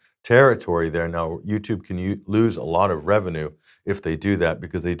Russian territory there. Now, YouTube can lose a lot of revenue if they do that,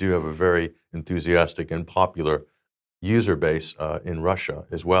 because they do have a very enthusiastic and popular user base in Russia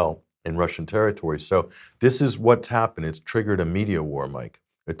as well, in Russian territory. So this is what's happened. It's triggered a media war, Mike,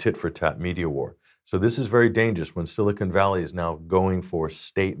 a tit-for-tat media war. So this is very dangerous when Silicon Valley is now going for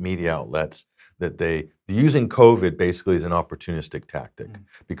state media outlets that using COVID basically is an opportunistic tactic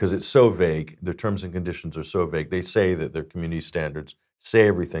because it's so vague. Their terms and conditions are so vague. They say that their community standards say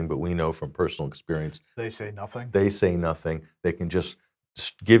everything, but we know from personal experience they say nothing. They say nothing. They can just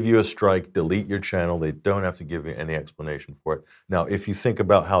give you a strike, delete your channel. They don't have to give you any explanation for it. Now, if you think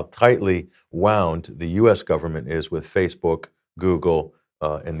about how tightly wound the US government is with Facebook, Google,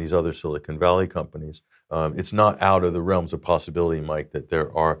 and these other Silicon Valley companies, it's not out of the realms of possibility, Mike, that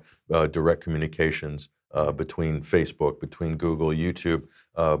there are direct communications between Facebook, between Google, YouTube,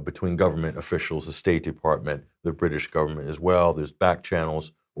 between government officials, the State Department, the British government as well. There's back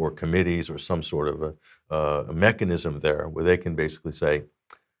channels or committees or some sort of a mechanism there where they can basically say,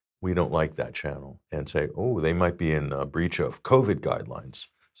 we don't like that channel, and say, oh, they might be in breach of COVID guidelines.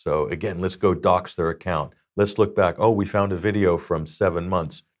 So again, let's go dox their account. Let's look back. Oh, we found a video from 7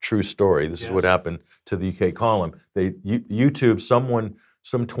 months. True story. This is what happened to the UK column. YouTube,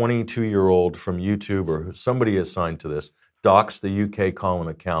 some 22-year-old from YouTube or somebody assigned to this, doxed the UK column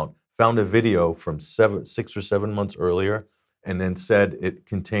account, found a video from 6 or 7 months earlier, and then said it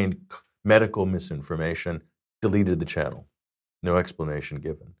contained medical misinformation, deleted the channel. No explanation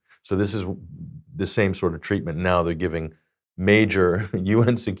given. So this is the same sort of treatment now they're giving major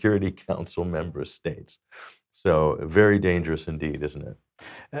UN Security Council member states. So very dangerous indeed, isn't it?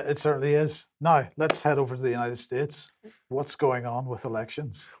 It certainly is. Now, let's head over to the United States. What's going on with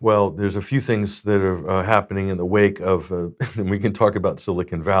elections? Well, there's a few things that are happening in the wake of, and we can talk about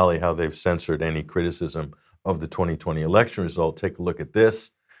Silicon Valley, how they've censored any criticism of the 2020 election result. Take a look at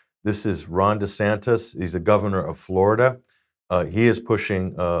this. This is Ron DeSantis. He's the governor of Florida. He is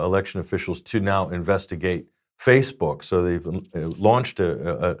pushing election officials to now investigate Facebook. So they've launched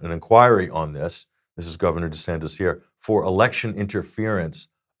an inquiry on this. This is Governor DeSantis here, for election interference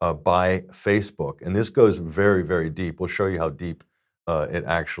by Facebook. And this goes very, very deep. We'll show you how deep it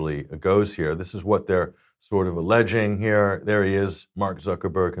actually goes here. This is what they're sort of alleging here. There he is, Mark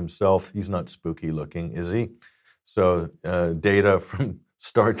Zuckerberg himself. He's not spooky looking, is he? So data from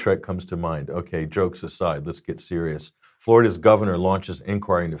Star Trek comes to mind. Okay, jokes aside, let's get serious. Florida's governor launches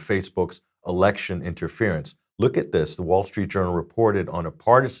inquiry into Facebook's election interference. Look at this. The Wall Street Journal reported on a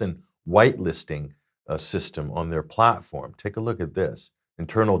partisan whitelisting system on their platform. Take a look at this.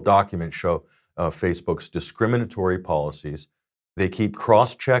 Internal documents show Facebook's discriminatory policies. They keep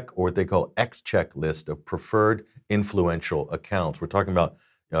cross-check or what they call X-check list of preferred influential accounts. We're talking about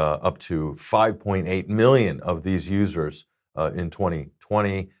up to 5.8 million of these users in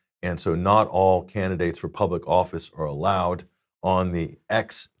 2020. And so not all candidates for public office are allowed on the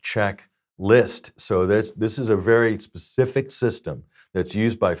X-check list. So this is a very specific system that's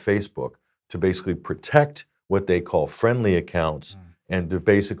used by Facebook to basically protect what they call friendly accounts, and to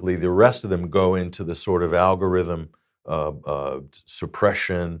basically the rest of them go into the sort of algorithm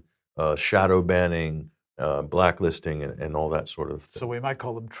suppression, shadow banning, blacklisting, and all that sort of thing. So we might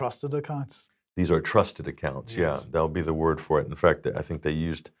call them trusted accounts. These are trusted accounts. Yes. Yeah, that'll be the word for it. In fact, I think they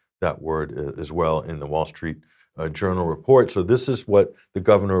used that word as well in the Wall Street Journal report. So this is what the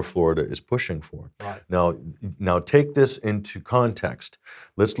governor of Florida is pushing for. Right. Now take this into context.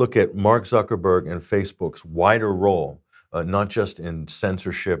 Let's look at Mark Zuckerberg and Facebook's wider role, not just in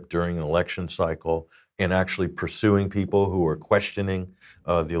censorship during an election cycle and actually pursuing people who are questioning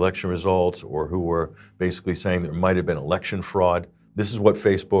the election results or who were basically saying there might have been election fraud. This is what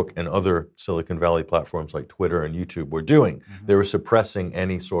Facebook and other Silicon Valley platforms like Twitter and YouTube were doing. Mm-hmm. They were suppressing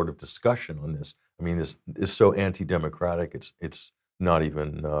any sort of discussion on this. I mean, this is so anti-democratic. It's not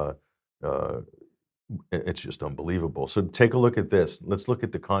even. It's just unbelievable. So take a look at this. Let's look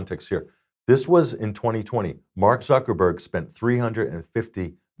at the context here. This was in 2020. Mark Zuckerberg spent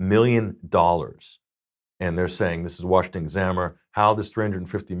 $350 million, and they're saying this is Washington Examiner. How this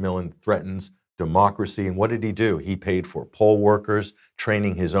 $350 million threatens democracy. And what did he do? He paid for poll workers,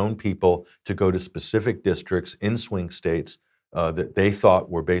 training his own people to go to specific districts in swing states that they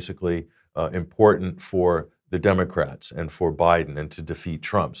thought were basically important for the Democrats and for Biden and to defeat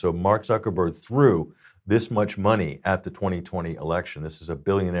Trump. So Mark Zuckerberg threw this much money at the 2020 election. This is a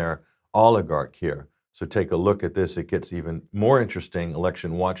billionaire oligarch here. So take a look at this. It gets even more interesting.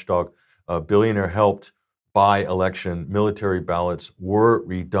 Election watchdog, billionaire helped buy election, military ballots were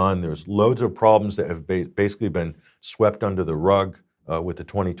redone. There's loads of problems that have basically been swept under the rug with the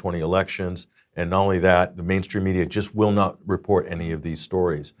 2020 elections. And not only that, the mainstream media just will not report any of these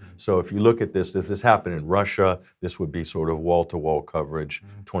stories. So if you look at this, if this happened in Russia, this would be sort of wall-to-wall coverage,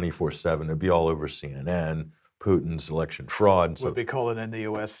 24/7. It'd be all over CNN, Putin's election fraud. We'll be calling in the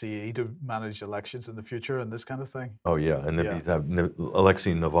OSCE to manage elections in the future and this kind of thing. Oh yeah, and then you'd have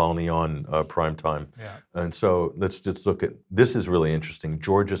Alexei Navalny on prime time. Yeah. And so let's just look at, this is really interesting.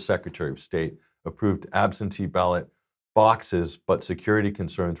 Georgia's Secretary of State approved absentee ballot boxes, but security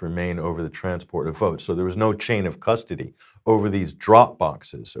concerns remain over the transport of votes. So there was no chain of custody over these drop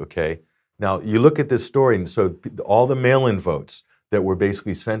boxes, okay? Now, you look at this story, and so all the mail-in votes that were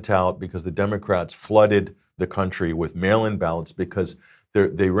basically sent out because the Democrats flooded the country with mail-in ballots because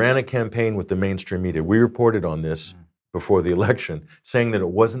they ran a campaign with the mainstream media. We reported on this before the election, saying that it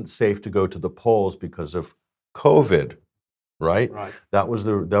wasn't safe to go to the polls because of COVID, right? That was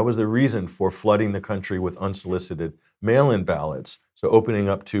the reason for flooding the country with unsolicited mail-in ballots, so opening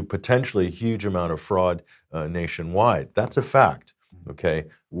up to potentially a huge amount of fraud nationwide. That's a fact, okay?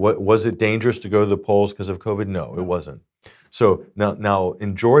 Was it dangerous to go to the polls because of COVID? No, it wasn't. So now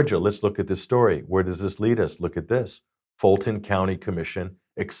in Georgia, let's look at this story. Where does this lead us? Look at this. Fulton County Commission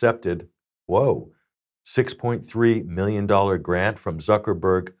accepted, $6.3 million grant from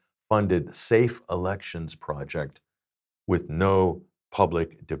Zuckerberg-funded Safe Elections Project with no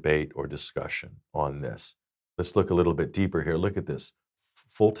public debate or discussion on this. Let's look a little bit deeper here. Look at this.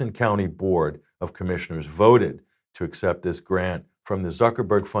 Fulton County Board of Commissioners voted to accept this grant from the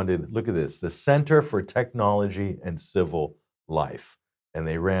Zuckerberg-funded, look at this, the Center for Technology and Civil Life. And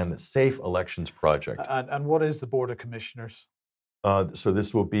they ran the Safe Elections Project. And what is the Board of Commissioners? So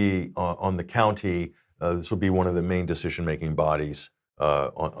this will be on the county. This will be one of the main decision-making bodies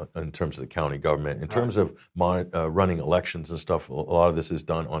in terms of the county government. In terms of running elections and stuff, a lot of this is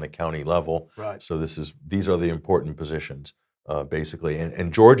done on a county level. Right. So these are the important positions, basically.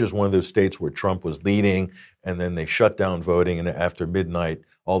 And Georgia is one of those states where Trump was leading, and then they shut down voting, and after midnight,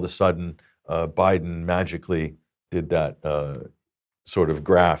 all of a sudden, Biden magically did that sort of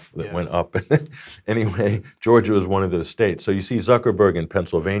graph that went up. Anyway, Georgia was one of those states. So you see Zuckerberg in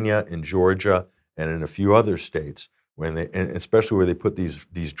Pennsylvania, in Georgia, and in a few other states, and especially where they put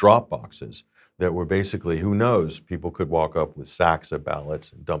these drop boxes that were basically, who knows, people could walk up with sacks of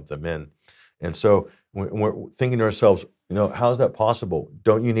ballots and dump them in. And so we're thinking to ourselves, how's that possible?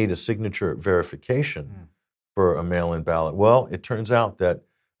 Don't you need a signature verification for a mail-in ballot? Well, it turns out that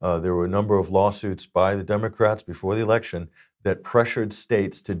there were a number of lawsuits by the Democrats before the election that pressured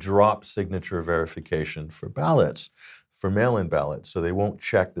states to drop signature verification for ballots, for mail-in ballots, so they won't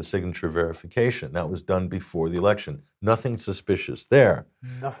check the signature verification. That was done before the election. Nothing suspicious there.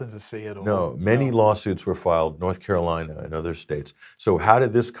 Nothing to see at all. No, many lawsuits were filed, North Carolina and other states. So how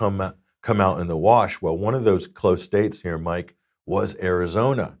did this come out in the wash? Well, one of those close states here, Mike, was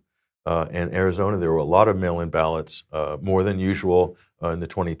Arizona. And Arizona, there were a lot of mail-in ballots, more than usual in the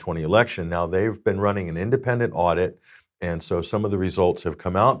 2020 election. Now, they've been running an independent audit, and so some of the results have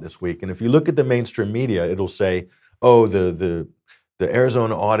come out this week. And if you look at the mainstream media, it'll say, oh, the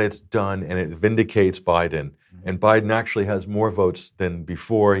Arizona audit's done, and it vindicates Biden. And Biden actually has more votes than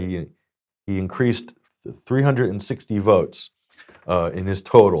before. He increased 360 votes in his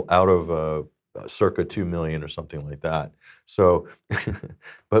total out of circa 2 million or something like that. So,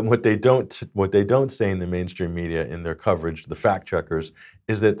 but what they don't say in the mainstream media in their coverage, the fact checkers,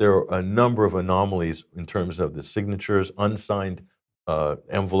 is that there are a number of anomalies in terms of the signatures, unsigned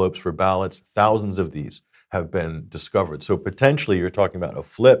envelopes for ballots. Thousands of these have been discovered. So potentially you're talking about a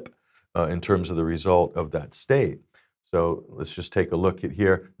flip in terms of the result of that state. So let's just take a look at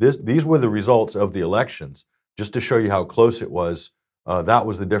here. These were the results of the elections. Just to show you how close it was, that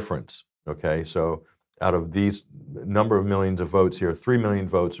was the difference. Okay, so out of these number of millions of votes here, 3 million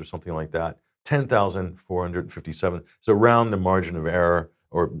votes or something like that, 10,457. It's around the margin of error,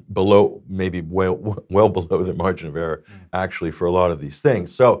 or below, maybe well below the margin of error, actually, for a lot of these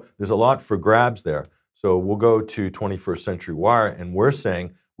things. So there's a lot for grabs there. So we'll go to 21st Century Wire, and we're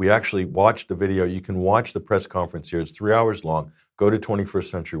saying we actually watched the video. You can watch the press conference here. It's 3 hours long. Go to 21st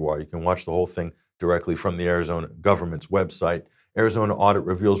Century Wire. You can watch the whole thing directly from the Arizona government's website. Arizona audit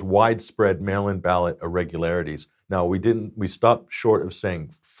reveals widespread mail-in ballot irregularities. Now, we stopped short of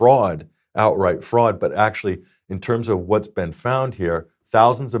saying fraud, outright fraud, but actually, in terms of what's been found here,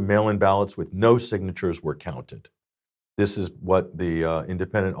 thousands of mail-in ballots with no signatures were counted. This is what the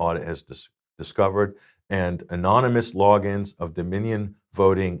independent audit has discovered. And anonymous logins of Dominion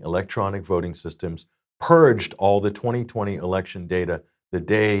voting, electronic voting systems purged all the 2020 election data the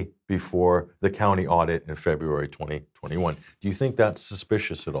day before the county audit in February 2021. Do you think that's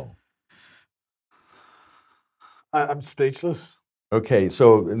suspicious at all? I'm speechless. Okay,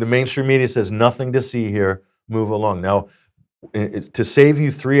 so the mainstream media says nothing to see here, move along. Now, to save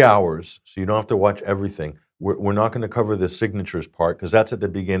you 3 hours, so you don't have to watch everything, we're not going to cover the signatures part, because that's at the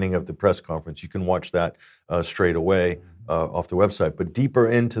beginning of the press conference. You can watch that straight away off the website. But deeper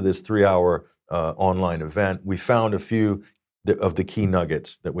into this 3-hour online event, we found a few of the key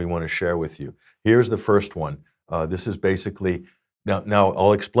nuggets that we want to share with you. Here's the first one. This is basically, now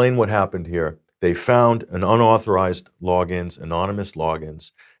I'll explain what happened here. They found an unauthorized logins, anonymous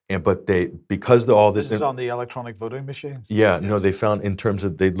logins, but because all this is on the electronic voting machines? Yeah, yes. No, they found in terms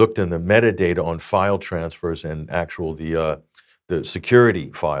of, they looked in the metadata on file transfers and actual the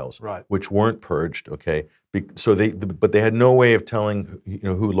security files, right, which weren't purged. Okay, so but they had no way of telling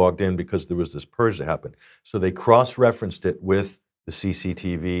who logged in, because there was this purge that happened. So they cross-referenced it with the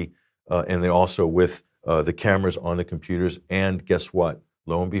CCTV and they also with the cameras on the computers. And guess what?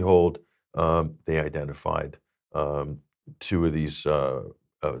 Lo and behold, they identified 2 of these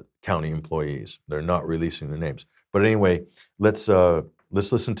county employees. They're not releasing their names. But anyway, let's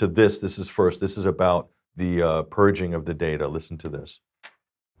listen to this. This is first. This is about the purging of the data. Listen to this.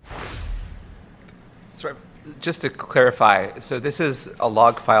 So just to clarify, so this is a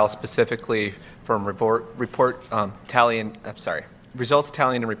log file specifically from results tallying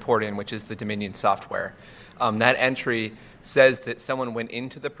and reporting, which is the Dominion software. That entry says that someone went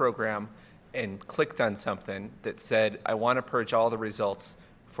into the program and clicked on something that said, I want to purge all the results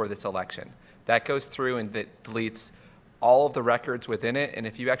for this election. That goes through and that deletes all of the records within it. And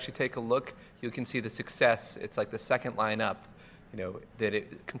if you actually take a look, you can see the success. It's like the second line up, that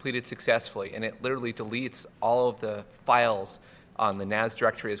it completed successfully. And it literally deletes all of the files on the NAS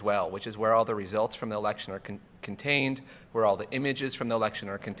directory as well, which is where all the results from the election are contained, where all the images from the election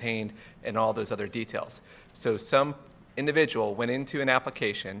are contained, and all those other details. So some individual went into an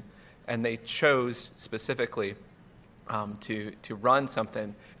application and they chose specifically to run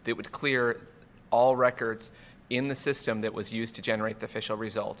something that would clear all records in the system that was used to generate the official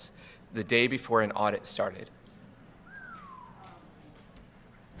results the day before an audit started.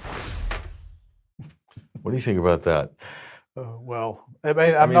 What do you think about that? Well,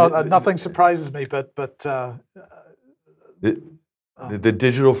 nothing surprises me, but the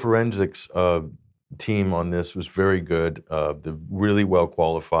digital forensics team on this was very good. They're really well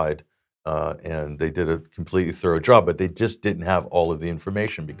qualified, and they did a completely thorough job. But they just didn't have all of the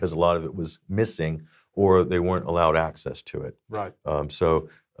information because a lot of it was missing, or they weren't allowed access to it. Right. So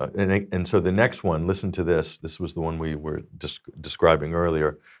the next one, listen to this. This was the one we were describing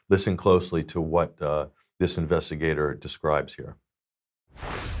earlier. Listen closely to what this investigator describes here.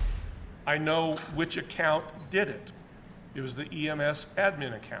 I know which account did it. It was the EMS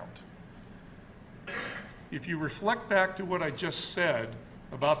admin account. If you reflect back to what I just said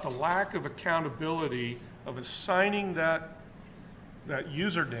about the lack of accountability of assigning that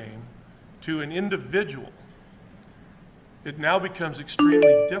username to an individual, it now becomes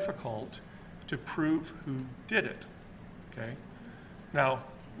extremely difficult to prove who did it, okay? Now,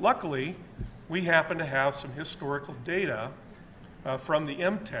 luckily, we happen to have some historical data from the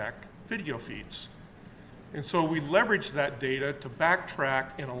MTech video feeds. And so we leverage that data to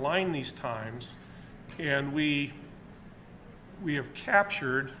backtrack and align these times, and we have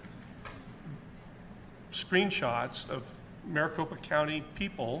captured screenshots of Maricopa County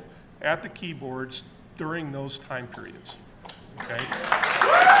people at the keyboards during those time periods, okay?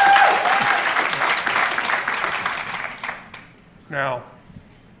 Now,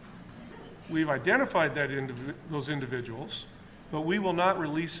 we've identified those individuals, but we will not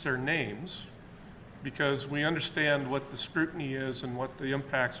release their names because we understand what the scrutiny is and what the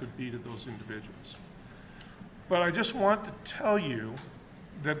impacts would be to those individuals. But I just want to tell you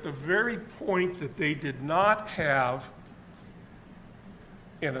that the very point that they did not have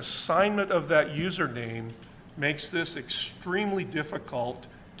an assignment of that username makes this extremely difficult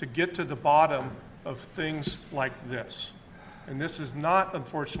to get to the bottom of things like this. And this is not,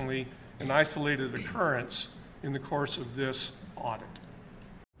 unfortunately, an isolated occurrence in the course of this audit.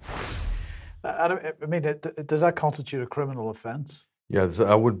 Adam, does that constitute a criminal offense? Yeah,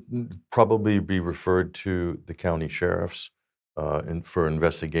 I would probably be referred to the county sheriffs for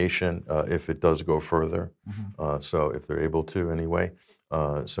investigation if it does go further. Mm-hmm. So if they're able to anyway.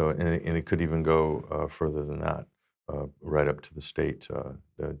 And it could even go further than that, right up to the state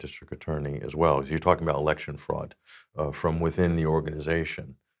the district attorney as well. You're talking about election fraud from within the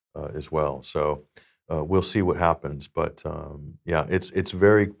organization as well. So we'll see what happens. But yeah, it's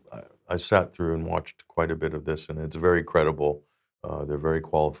very. I sat through and watched quite a bit of this, and it's very credible. They're very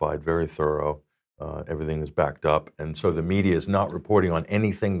qualified, very thorough. Everything is backed up, and so the media is not reporting on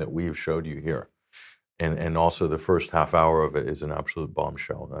anything that we've showed you here. And also the first half hour of it is an absolute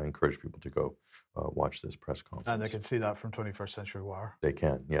bombshell. I encourage people to go watch this press conference. And they can see that from 21st Century Wire. They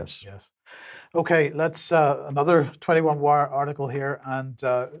can, yes. Yes. Okay, let's another 21 Wire article here, and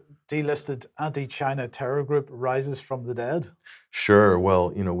delisted anti-China terror group rises from the dead. Sure.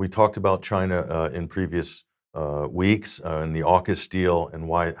 Well, we talked about China in previous weeks and the AUKUS deal and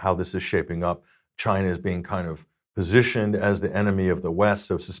how this is shaping up. China is being kind of positioned as the enemy of the West.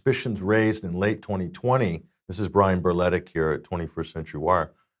 So suspicions raised in late 2020. This is Brian Berletic here at 21st Century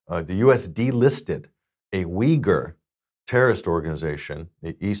Wire. The U.S. delisted a Uyghur terrorist organization,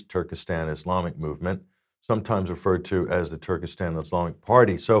 the East Turkestan Islamic Movement, sometimes referred to as the Turkestan Islamic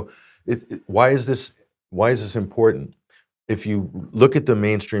Party. So why is this important? If you look at the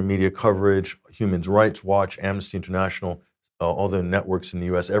mainstream media coverage, Human Rights Watch, Amnesty International, all the networks in the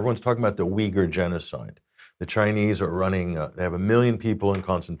U.S., everyone's talking about the Uyghur genocide. The Chinese are running, they have 1 million people in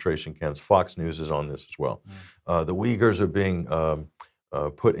concentration camps. Fox News is on this as well. The Uyghurs are being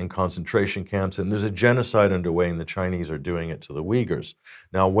put in concentration camps, and there's a genocide underway, and the Chinese are doing it to the Uyghurs.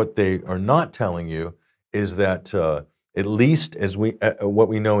 Now, what they are not telling you is that at least as what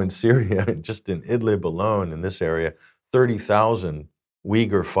we know in Syria, just in Idlib alone, in this area, 30,000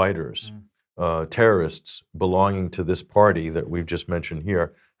 Uyghur fighters, terrorists belonging to this party that we've just mentioned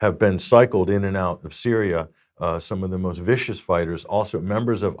here, have been cycled in and out of Syria some of the most vicious fighters, also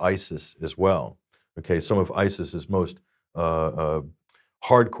members of ISIS as well. Okay, some of ISIS's most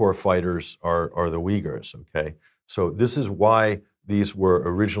hardcore fighters are the Uyghurs. Okay, so this is why these were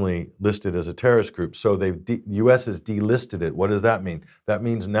originally listed as a terrorist group. So the U.S. has delisted it. What does that mean? That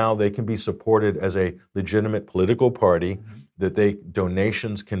means now they can be supported as a legitimate political party, that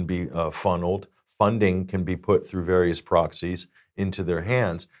donations can be funneled, funding can be put through various proxies into their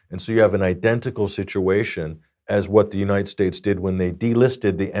hands. And so you have an identical situation as what the United States did when they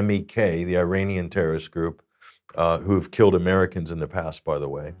delisted the MEK, the Iranian terrorist group, who have killed Americans in the past, by the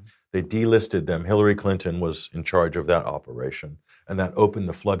way. They delisted them. Hillary Clinton was in charge of that operation. And that opened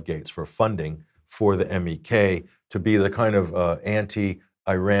the floodgates for funding for the MEK to be the kind of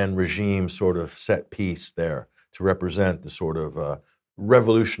anti-Iran regime sort of set piece there to represent the sort of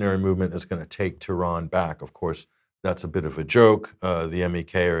revolutionary movement that's going to take Tehran back. Of course, that's a bit of a joke. The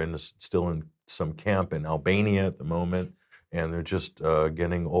MEK are still in some camp in Albania at the moment, and they're just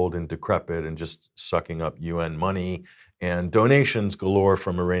getting old and decrepit and just sucking up UN money and donations galore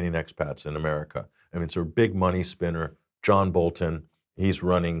from Iranian expats in America. I mean, it's a big money spinner. John Bolton, he's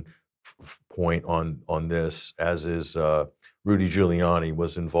running point on this, as is Rudy Giuliani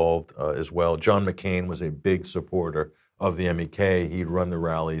was involved as well. John McCain was a big supporter of the MEK. He'd run the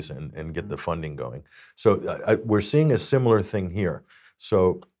rallies and get the funding going. So we're seeing a similar thing here.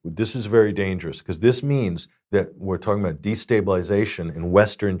 So this is very dangerous because this means that we're talking about destabilization in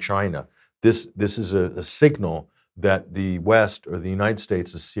Western China. This is a signal that the West or the United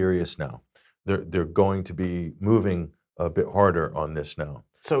States is serious now. They're going to be moving a bit harder on this now.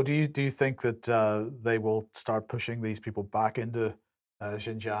 So do you think that they will start pushing these people back into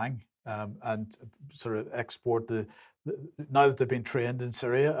Xinjiang and sort of export now that they've been trained in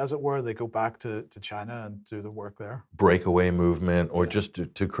Syria, as it were, they go back to China and do the work there? Breakaway movement, or just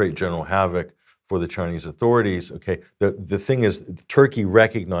to create general havoc for the Chinese authorities. Okay, the thing is, Turkey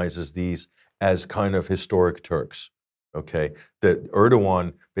recognizes these as kind of historic Turks. Okay, that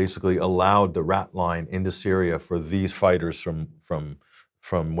Erdogan basically allowed the rat line into Syria for these fighters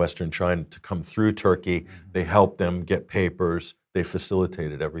from Western China to come through Turkey. They helped them get papers. They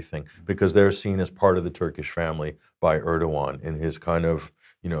facilitated everything because they're seen as part of the Turkish family by Erdogan in his kind of,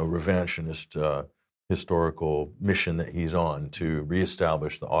 revanchist historical mission that he's on to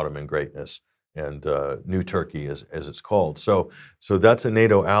reestablish the Ottoman greatness and New Turkey, as it's called. So that's a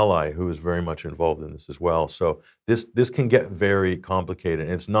NATO ally who is very much involved in this as well. So this can get very complicated.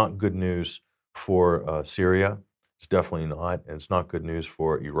 And it's not good news for Syria. It's definitely not. And it's not good news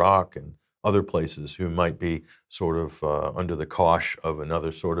for Iraq and other places who might be sort of under the cosh of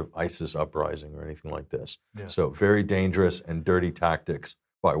another sort of ISIS uprising or anything like this. Yes. So very dangerous and dirty tactics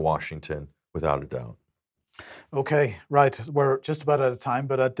by Washington, without a doubt. Okay, right. We're just about out of time,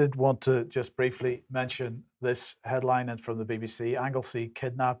 but I did want to just briefly mention this headline and from the BBC. Anglesey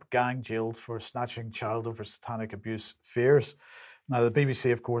kidnap, gang jailed for snatching child over satanic abuse fears. Now, the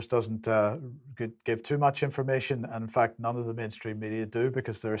BBC, of course, doesn't give too much information, and in fact, none of the mainstream media do,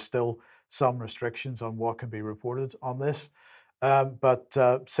 because there are still some restrictions on what can be reported on this. But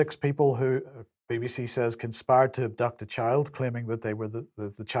 6 people who BBC says conspired to abduct a child, claiming that they were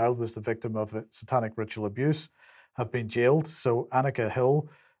the child was the victim of a satanic ritual abuse, have been jailed. So Annika Hill,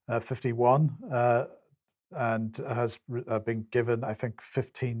 51, and has been given, I think,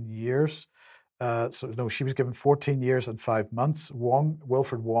 15 years. She was given 14 years and 5 months.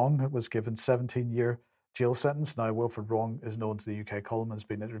 Wilfred Wong was given 17-year jail sentence. Now, Wilfred Wong is known to the UK column, has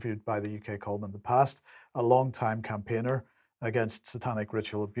been interviewed by the UK column in the past, a long-time campaigner against satanic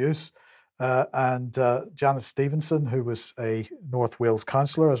ritual abuse. And Janice Stevenson, who was a North Wales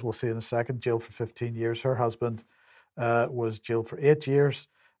councillor, as we'll see in a second, jailed for 15 years. Her husband was jailed for 8 years.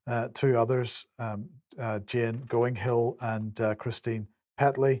 2 others, Jane Goinghill and Christine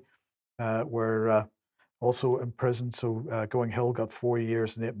Petley, were also in prison. So Goinghill got 4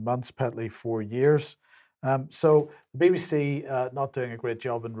 years and 8 months, Petley 4 years. So the BBC not doing a great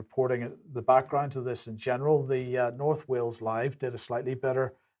job in reporting the background to this in general. The North Wales Live did a slightly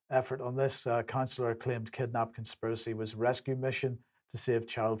better effort on this. Councillor claimed kidnap conspiracy was rescue mission to save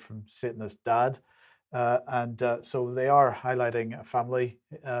child from Satanist dad. So they are highlighting a family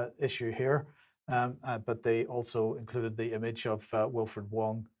issue here. But they also included the image of Wilfred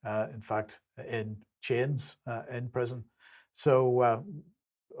Wong, in fact, in chains in prison. So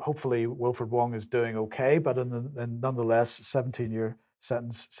hopefully Wilfred Wong is doing okay, but nonetheless, 17-year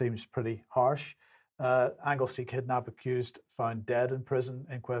sentence seems pretty harsh. Anglesey kidnap accused found dead in prison.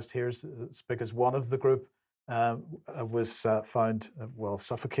 Inquest here is because one of the group was found,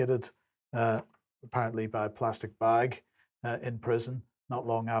 suffocated, apparently by a plastic bag in prison. not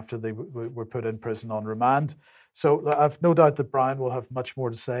long after they were put in prison on remand. So I've no doubt that Brian will have much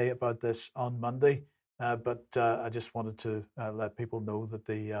more to say about this on Monday, but I just wanted to let people know that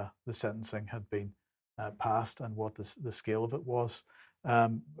the sentencing had been passed and what the scale of it was.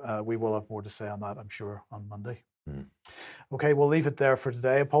 We will have more to say on that, I'm sure, on Monday. Okay, we'll leave it there for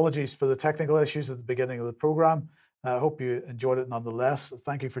today. Apologies for the technical issues at the beginning of the programme. I hope you enjoyed it nonetheless.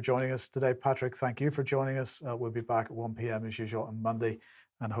 Thank you for joining us today. Patrick, thank you for joining us. We'll be back at 1 p.m. as usual on Monday,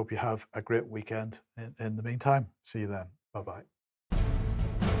 and hope you have a great weekend in the meantime. See you then. Bye-bye.